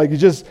 Like you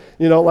just,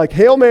 like,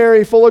 Hail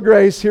Mary, full of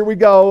grace, here we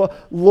go.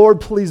 Lord,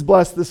 please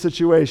bless this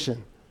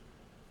situation.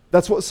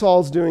 That's what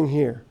Saul's doing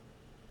here.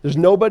 There's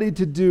nobody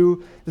to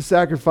do the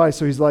sacrifice,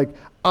 so he's like,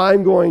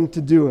 I'm going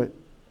to do it.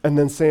 And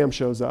then Sam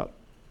shows up.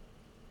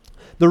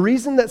 The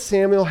reason that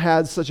Samuel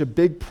had such a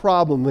big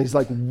problem, he's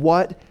like,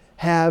 what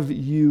have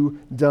you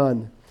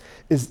done?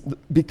 Is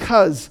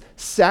because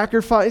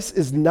sacrifice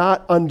is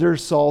not under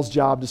Saul's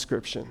job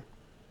description.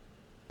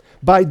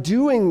 By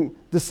doing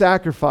the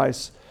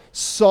sacrifice,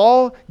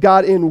 Saul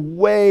got in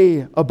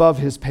way above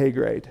his pay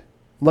grade.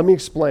 Let me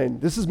explain.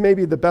 This is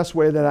maybe the best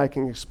way that I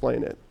can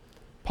explain it.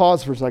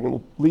 Pause for a second.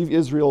 We'll leave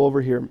Israel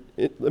over here.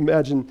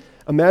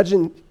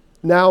 Imagine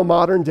now,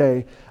 modern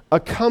day, a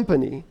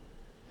company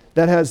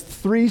that has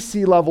 3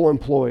 C-level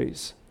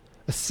employees,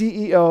 a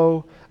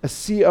CEO, a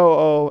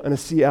COO, and a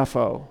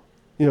CFO.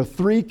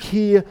 3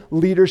 key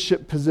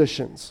leadership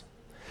positions.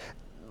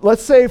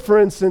 Let's say, for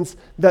instance,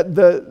 that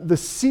the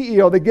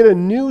CEO, they get a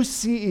new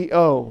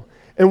CEO,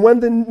 and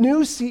when the new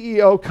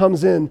CEO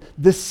comes in,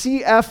 the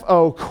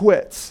CFO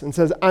quits and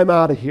says, I'm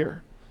out of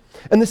here.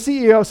 And the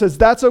CEO says,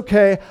 that's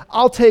okay,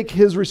 I'll take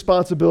his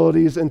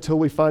responsibilities until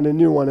we find a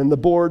new one. And the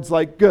board's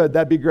like, good,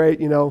 that'd be great,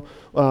 in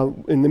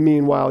the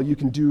meanwhile, you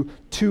can do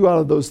 2 out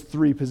of those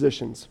 3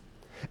 positions.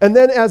 And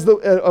then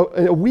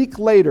a week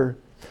later,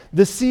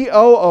 the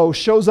COO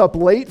shows up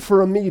late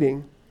for a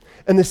meeting,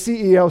 and the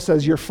CEO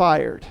says, you're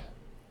fired.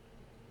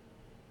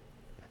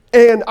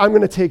 And I'm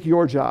going to take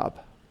your job.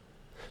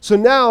 So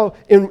now,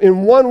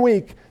 in 1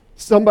 week,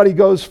 somebody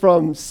goes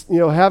from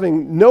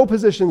having no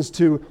positions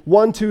to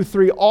 1, 2,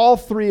 3, all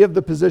 3 of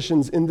the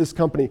positions in this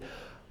company.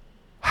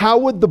 How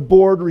would the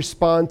board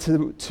respond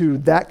to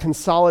that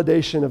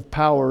consolidation of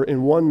power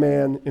in one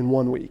man in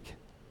 1 week?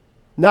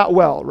 Not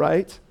well,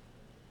 right?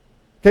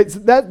 Okay, so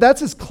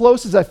that's as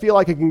close as I feel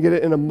like I can get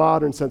it in a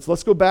modern sense.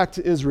 Let's go back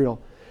to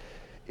Israel.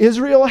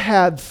 Israel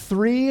had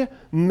 3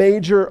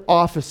 major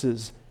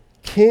offices: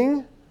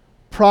 king,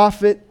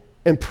 prophet,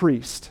 and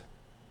priest.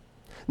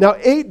 Now,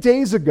 8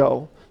 days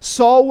ago,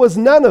 Saul was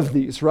none of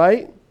these,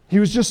 right? He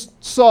was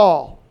just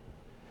Saul.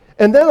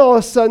 And then all of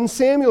a sudden,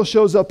 Samuel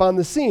shows up on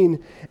the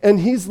scene, and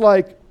he's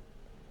like,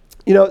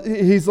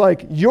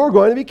 you're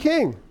going to be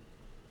king.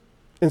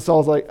 And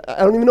Saul's like, I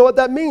don't even know what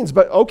that means,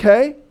 but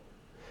okay.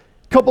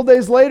 A couple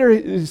days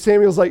later,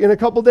 Samuel's like, in a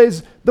couple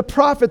days, the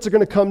prophets are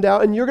going to come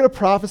down, and you're going to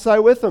prophesy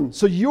with them.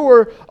 So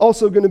you're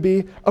also going to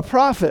be a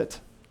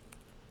prophet.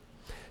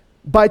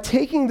 By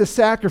taking the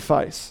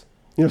sacrifice,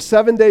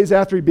 7 days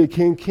after he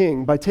became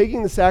king, by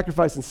taking the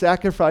sacrifice and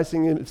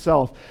sacrificing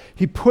himself,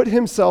 he put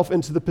himself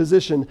into the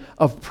position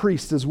of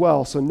priest as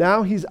well. So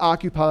now he's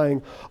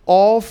occupying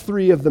all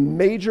 3 of the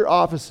major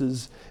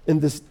offices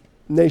in this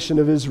nation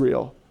of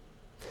Israel.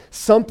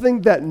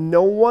 Something that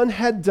no one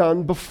had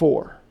done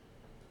before.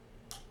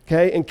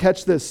 Okay, and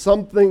catch this,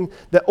 something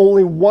that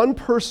only one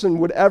person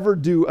would ever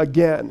do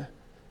again.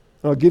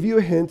 And I'll give you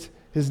a hint.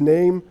 His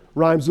name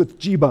rhymes with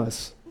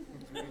Jebus.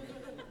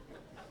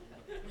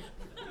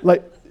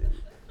 Like,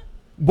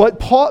 what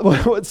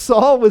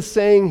Saul was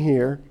saying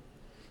here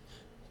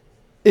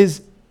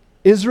is,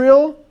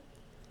 Israel,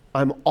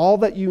 I'm all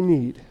that you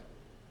need.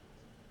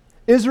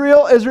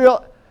 Israel,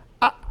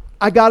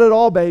 I got it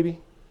all, baby.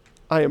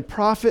 I am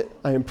prophet,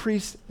 I am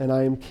priest, and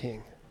I am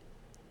king.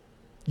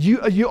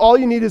 You all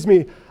you need is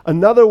me.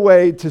 Another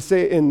way to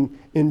say it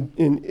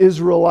in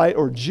Israelite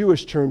or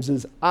Jewish terms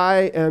is,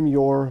 I am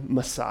your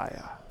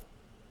Messiah.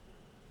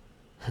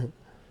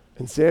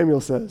 And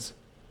Samuel says,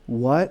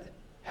 what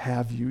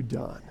have you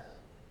done?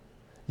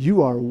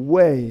 You are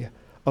way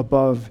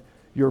above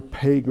your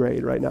pay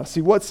grade right now.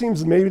 See, what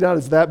seems maybe not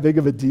as that big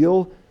of a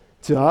deal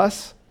to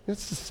us,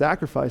 it's a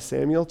sacrifice,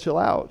 Samuel, chill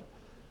out,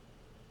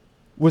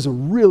 was a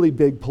really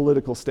big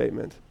political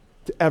statement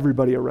to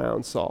everybody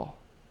around Saul.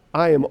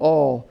 I am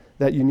all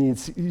that you need.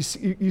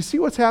 You see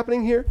what's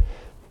happening here?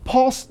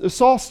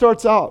 Saul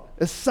starts out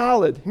as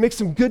solid. He makes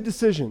some good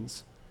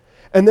decisions.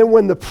 And then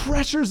when the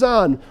pressure's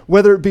on,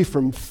 whether it be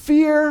from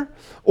fear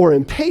or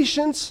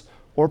impatience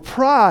or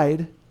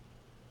pride,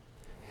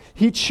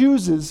 he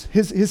chooses,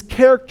 his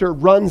character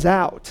runs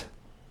out.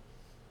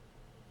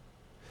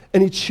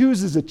 And he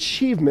chooses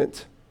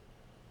achievement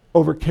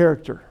over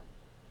character.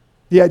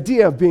 The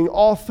idea of being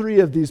all 3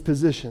 of these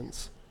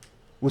positions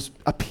was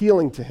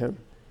appealing to him,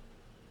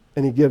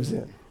 and he gives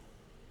in.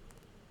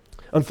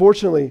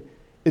 Unfortunately,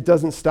 it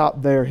doesn't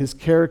stop there. His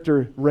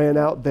character ran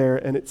out there,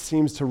 and it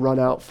seems to run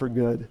out for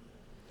good.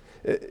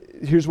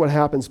 Here's what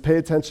happens. Pay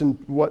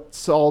attention.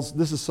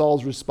 This is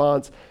Saul's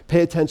response.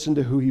 Pay attention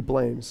to who he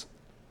blames.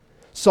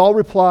 Saul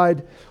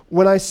replied,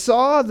 when I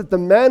saw that the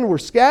men were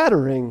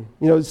scattering,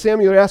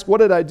 Samuel asked, what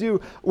did I do?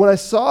 When I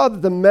saw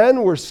that the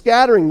men were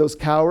scattering, those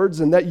cowards,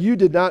 and that you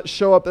did not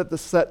show up at the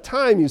set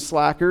time, you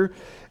slacker,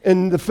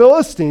 and the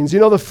Philistines,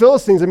 the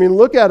Philistines,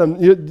 look at them.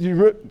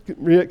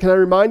 Can I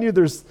remind you,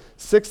 there's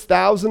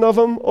 6,000 of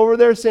them over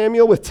there,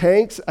 Samuel, with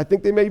tanks. I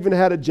think they may even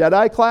had a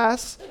Jedi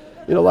class.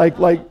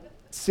 Like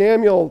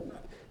Samuel,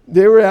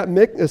 They were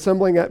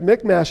assembling at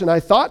Michmash, and I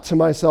thought to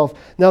myself,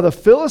 now the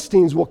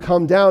Philistines will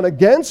come down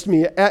against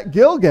me at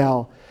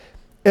Gilgal,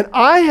 and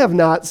I have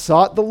not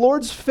sought the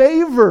Lord's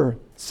favor.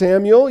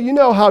 Samuel, you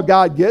know how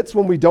God gets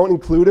when we don't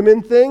include him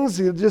in things.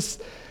 He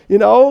just,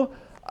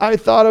 I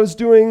thought I was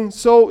doing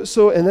so,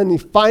 and then he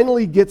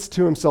finally gets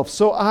to himself.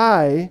 So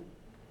I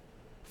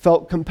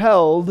felt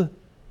compelled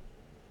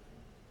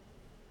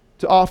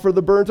to offer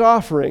the burnt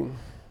offering.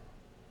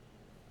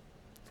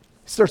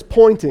 He starts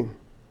pointing.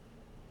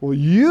 Well,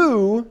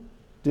 you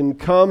didn't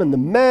come, and the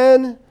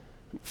men,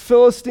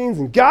 Philistines,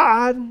 and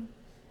God.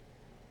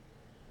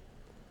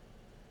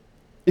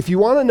 If you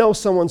want to know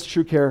someone's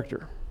true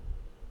character,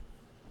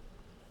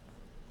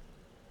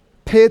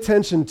 pay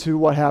attention to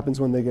what happens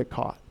when they get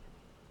caught.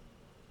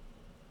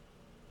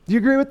 Do you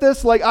agree with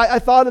this? Like, I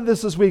thought of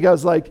this week. I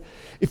was like,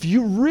 if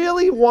you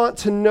really want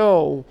to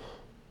know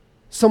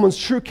someone's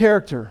true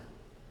character,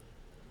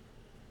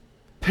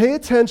 pay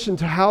attention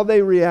to how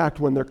they react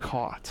when they're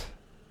caught.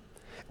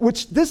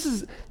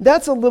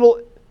 That's a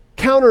little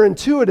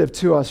counterintuitive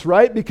to us,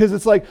 right? Because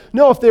it's like,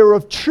 no, if they were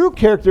of true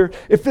character,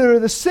 if they were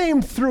the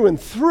same through and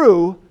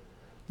through,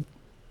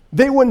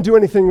 they wouldn't do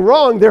anything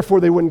wrong, therefore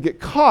they wouldn't get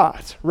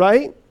caught,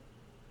 right?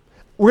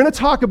 We're going to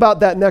talk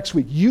about that next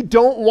week. You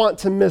don't want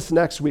to miss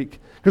next week,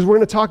 because we're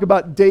going to talk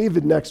about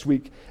David next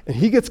week, and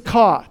he gets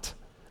caught.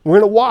 We're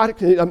going to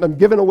watch, I'm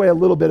giving away a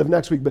little bit of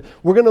next week, but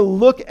we're going to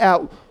look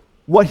at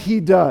what he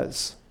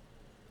does.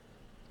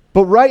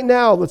 But right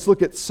now, let's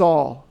look at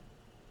Saul.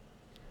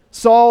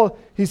 Saul,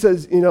 he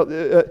says,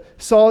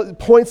 Saul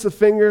points the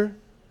finger,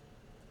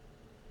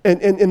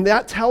 and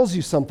that tells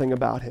you something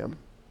about him.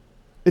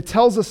 It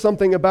tells us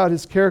something about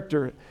his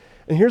character.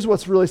 And here's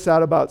what's really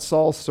sad about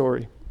Saul's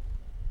story.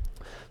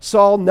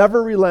 Saul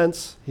never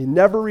relents. He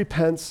never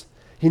repents.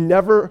 He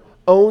never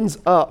owns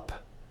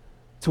up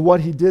to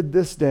what he did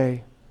this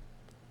day.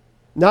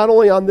 Not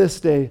only on this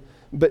day,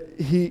 but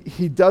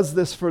he does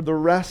this for the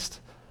rest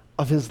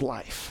of his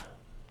life.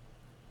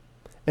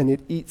 And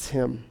it eats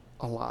him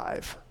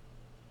alive.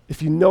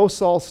 If you know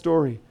Saul's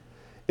story,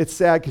 it's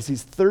sad because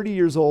he's 30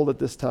 years old at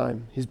this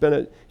time. He's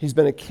been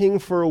a king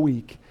for a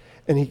week.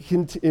 And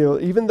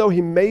even though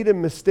he made a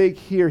mistake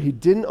here, he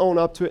didn't own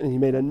up to it, and he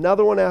made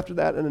another one after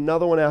that and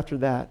another one after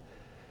that.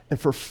 And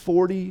for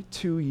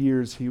 42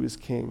 years he was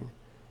king.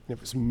 And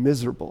it was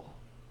miserable.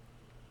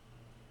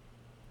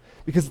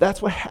 Because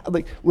that's what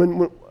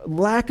when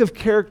lack of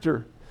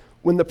character,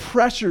 when the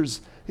pressures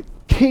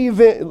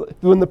cave in,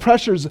 when the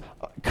pressures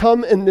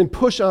come and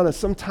push on us,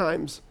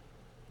 sometimes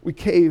we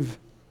cave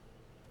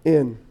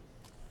in.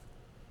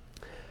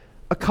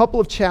 A couple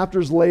of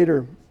chapters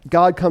later,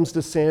 God comes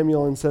to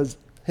Samuel and says,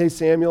 hey,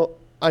 Samuel,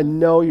 I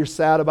know you're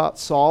sad about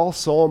Saul,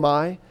 so am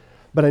I,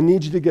 but I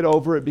need you to get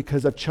over it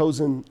because I've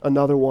chosen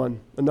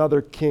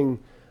another king,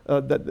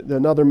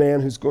 another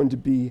man who's going to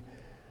be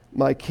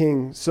my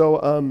king. So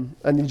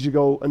I need you to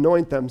go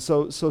anoint them.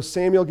 So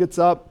Samuel gets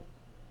up.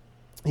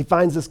 He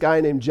finds this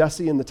guy named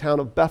Jesse in the town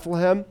of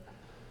Bethlehem,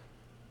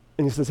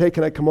 and he says, hey,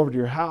 can I come over to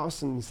your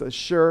house? And he says,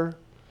 sure.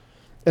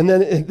 And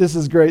then this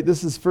is great.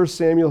 This is 1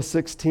 Samuel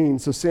 16.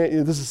 So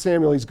this is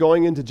Samuel. He's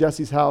going into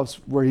Jesse's house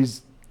where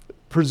he's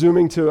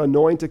presuming to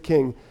anoint a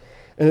king.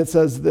 And it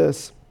says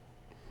this: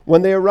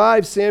 when they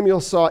arrived, Samuel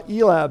saw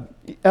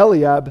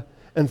Eliab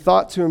and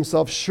thought to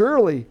himself,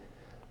 surely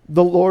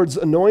the Lord's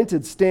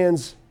anointed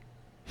stands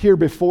here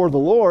before the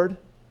Lord.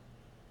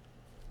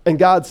 And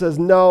God says,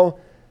 no,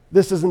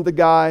 this isn't the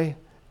guy,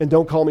 and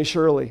don't call me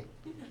Shirley.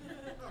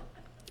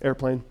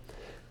 Airplane.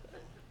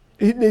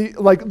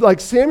 Like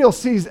Samuel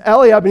sees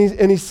Eliab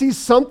and he sees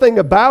something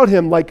about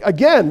him. Like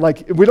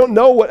we don't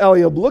know what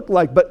Eliab looked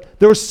like, but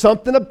there was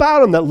something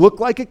about him that looked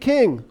like a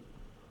king.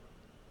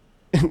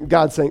 And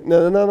God's saying,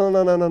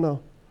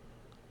 no.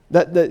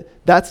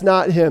 That's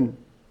not him.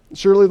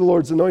 Surely the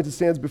Lord's anointed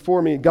stands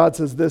before me. God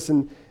says this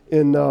in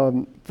 1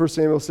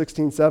 Samuel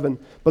 16:7.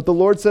 But the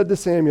Lord said to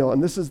Samuel,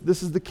 and this is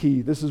the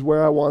key. This is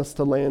where I want us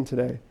to land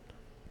today.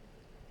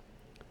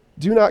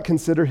 Do not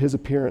consider his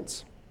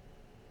appearance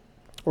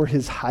or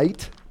his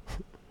height.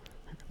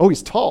 Oh,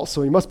 he's tall,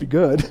 so he must be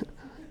good.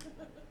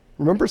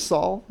 Remember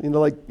Saul?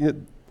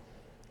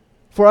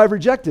 For I've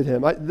rejected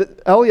him.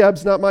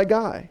 Eliab's not my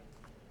guy.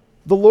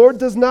 The Lord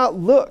does not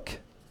look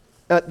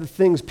at the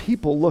things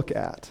people look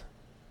at.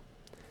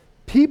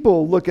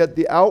 People look at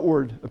the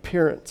outward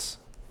appearance.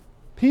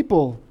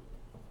 People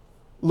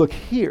look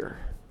here.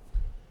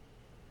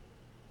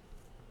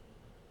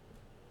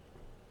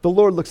 The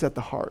Lord looks at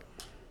the heart.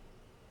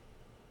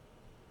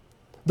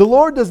 The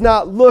Lord does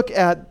not look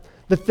at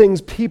the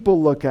things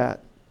people look at,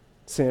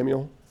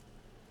 Samuel.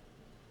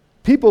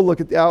 People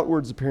look at the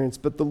outward appearance,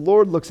 but the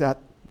Lord looks at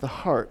the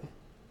heart.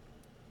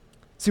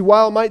 See,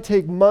 while it might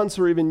take months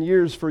or even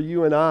years for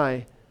you and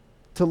I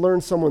to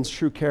learn someone's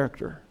true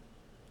character,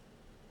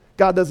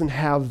 God doesn't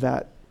have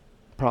that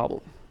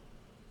problem.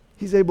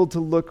 He's able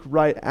to look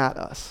right at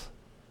us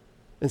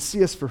and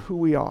see us for who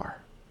we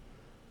are.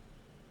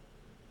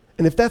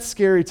 And if that's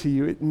scary to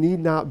you, it need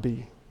not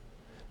be,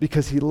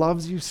 because he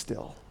loves you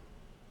still.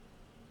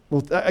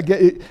 Well,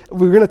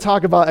 we're going to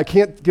talk about, I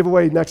can't give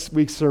away next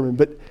week's sermon,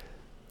 but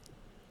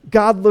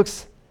God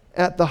looks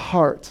at the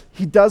heart.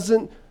 He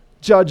doesn't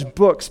judge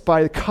books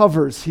by the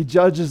covers. He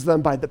judges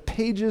them by the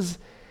pages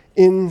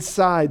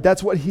inside.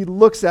 That's what he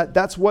looks at.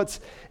 That's what's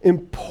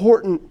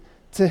important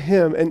to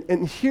him.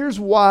 And here's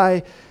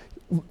why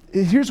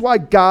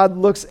God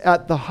looks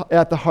at the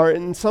heart.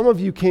 And some of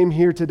you came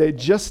here today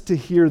just to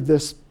hear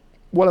this,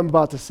 what I'm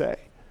about to say.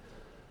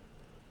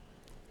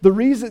 The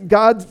reason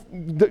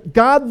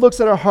God looks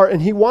at our heart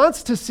and he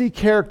wants to see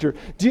character.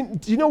 Do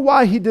you know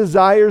why he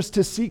desires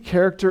to see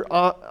character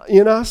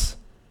in us?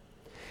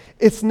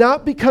 It's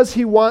not because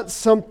he wants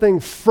something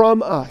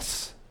from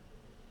us.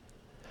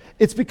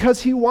 It's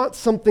because he wants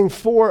something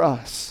for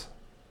us.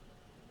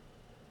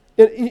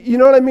 And you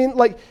know what I mean?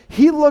 Like,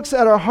 he looks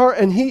at our heart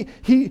and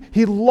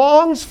he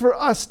longs for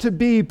us to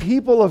be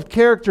people of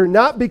character,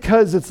 not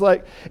because it's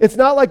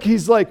not like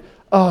he's like,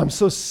 oh, I'm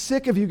so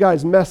sick of you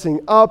guys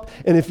messing up,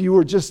 and if you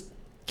were just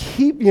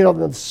keep,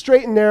 the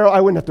straight and narrow,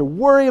 I wouldn't have to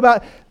worry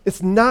about it.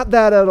 It's not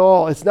that at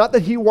all. It's not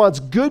that he wants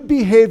good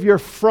behavior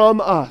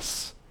from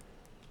us.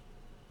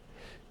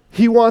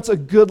 He wants a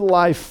good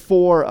life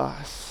for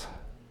us.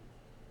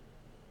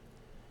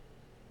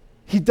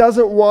 He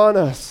doesn't want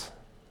us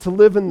to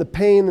live in the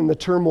pain and the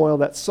turmoil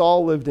that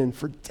Saul lived in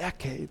for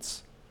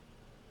decades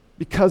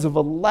because of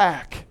a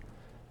lack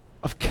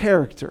of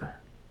character.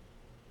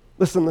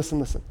 Listen.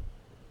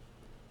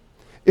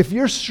 If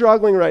you're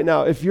struggling right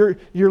now, if your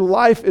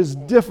life is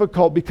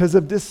difficult because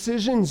of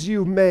decisions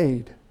you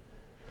made,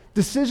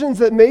 decisions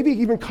that maybe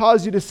even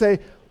cause you to say,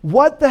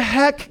 what the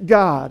heck,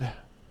 God?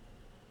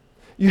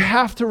 You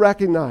have to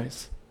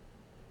recognize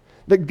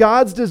that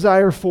God's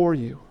desire for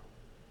you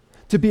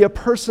to be a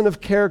person of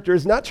character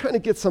is not trying to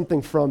get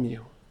something from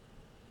you.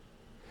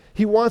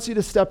 He wants you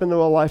to step into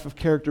a life of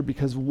character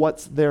because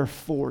what's there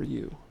for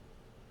you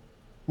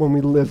when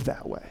we live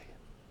that way.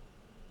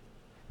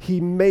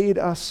 He made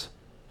us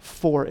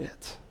for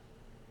it.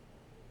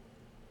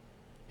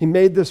 He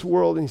made this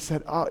world and he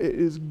said, oh, it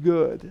is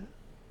good.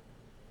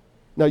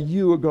 Now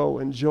you go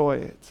enjoy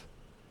it.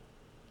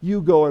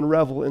 You go and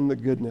revel in the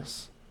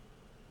goodness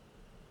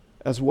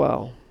as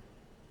well.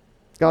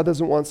 God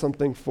doesn't want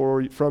something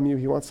from you.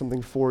 He wants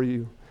something for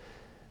you.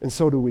 And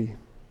so do we.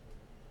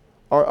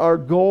 Our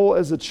goal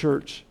as a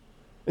church,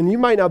 and you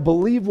might not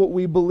believe what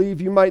we believe.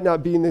 You might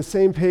not be in the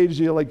same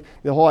page, like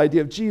the whole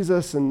idea of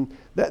Jesus and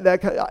that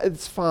kind of,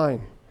 it's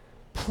fine.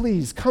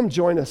 Please come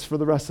join us for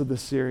the rest of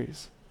this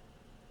series.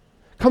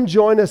 Come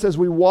join us as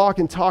we walk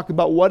and talk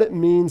about what it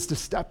means to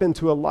step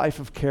into a life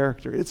of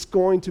character. It's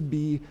going to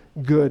be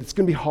good. It's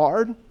going to be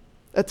hard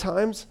at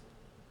times,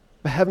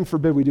 but heaven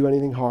forbid we do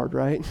anything hard,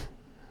 right?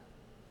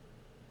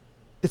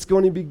 It's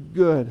going to be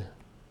good,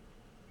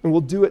 and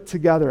we'll do it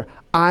together.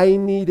 I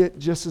need it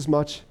just as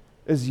much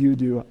as you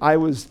do. I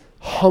was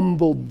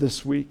humbled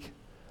this week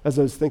as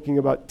I was thinking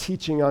about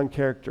teaching on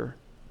character.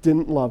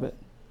 Didn't love it.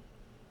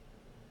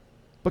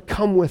 But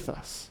come with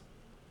us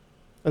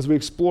as we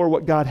explore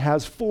what God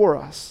has for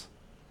us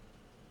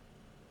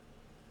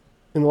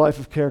in the life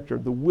of character,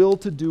 the will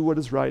to do what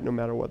is right no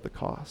matter what the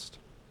cost.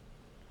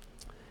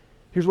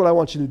 Here's what I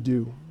want you to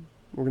do.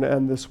 We're going to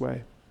end this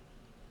way.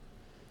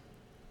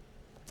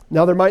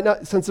 Now,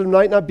 since there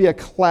might not be a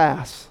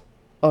class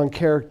on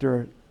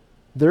character,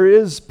 there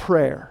is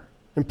prayer,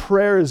 and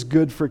prayer is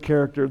good for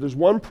character. There's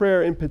one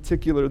prayer in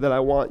particular that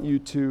I want you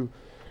to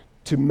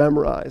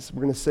memorize.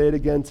 We're going to say it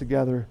again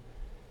together.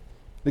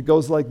 It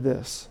goes like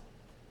this.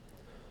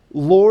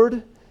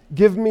 Lord,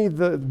 give me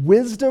the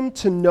wisdom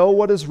to know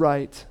what is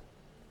right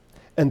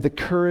and the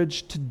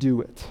courage to do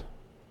it.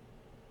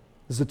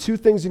 There's the two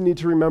things you need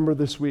to remember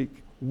this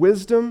week.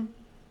 Wisdom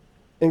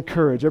and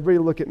courage.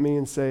 Everybody look at me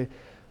and say,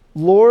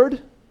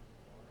 Lord,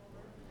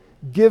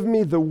 give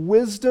me the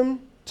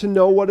wisdom to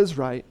know what is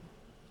right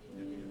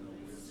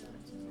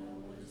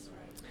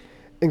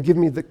and give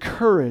me the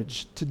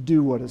courage to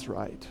do what is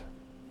right.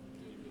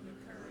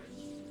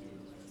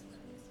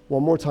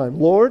 One more time.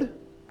 Lord,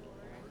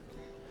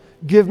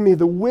 give me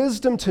the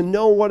wisdom to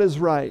know what is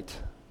right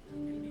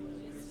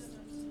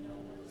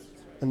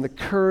and the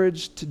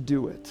courage to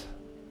do it.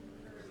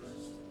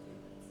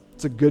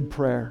 It's a good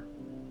prayer.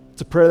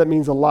 It's a prayer that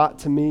means a lot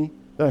to me,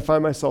 that I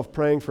find myself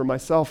praying for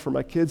myself, for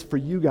my kids, for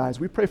you guys.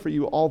 We pray for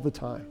you all the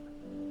time.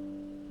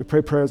 We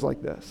pray prayers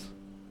like this.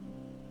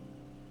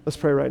 Let's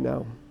pray right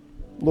now.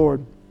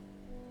 Lord,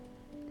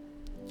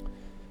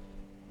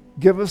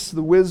 give us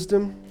the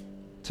wisdom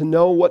to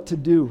know what to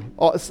do.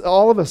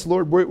 All of us,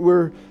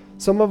 Lord,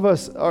 some of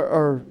us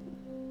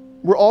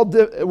we're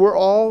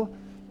all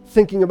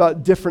thinking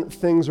about different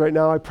things right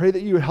now. I pray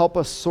that you would help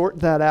us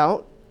sort that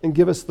out and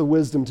give us the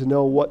wisdom to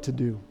know what to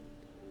do.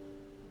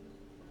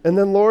 And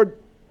then, Lord,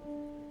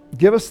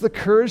 give us the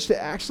courage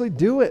to actually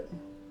do it.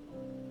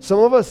 Some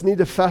of us need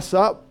to fess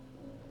up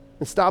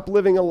and stop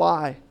living a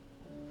lie.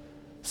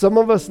 Some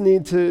of us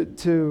need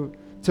to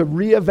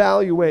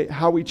reevaluate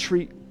how we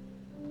treat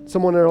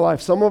someone in our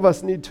life. Some of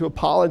us need to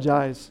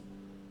apologize.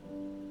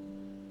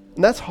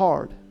 And that's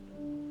hard.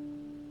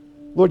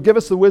 Lord, give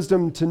us the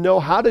wisdom to know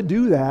how to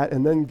do that,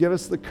 and then give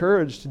us the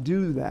courage to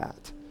do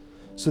that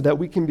so that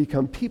we can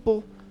become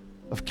people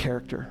of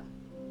character.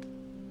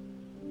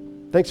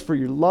 Thanks for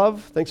your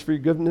love. Thanks for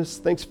your goodness.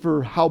 Thanks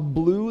for how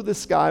blue the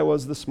sky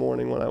was this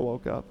morning when I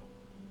woke up.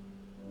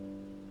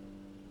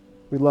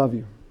 We love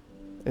you.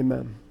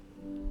 Amen.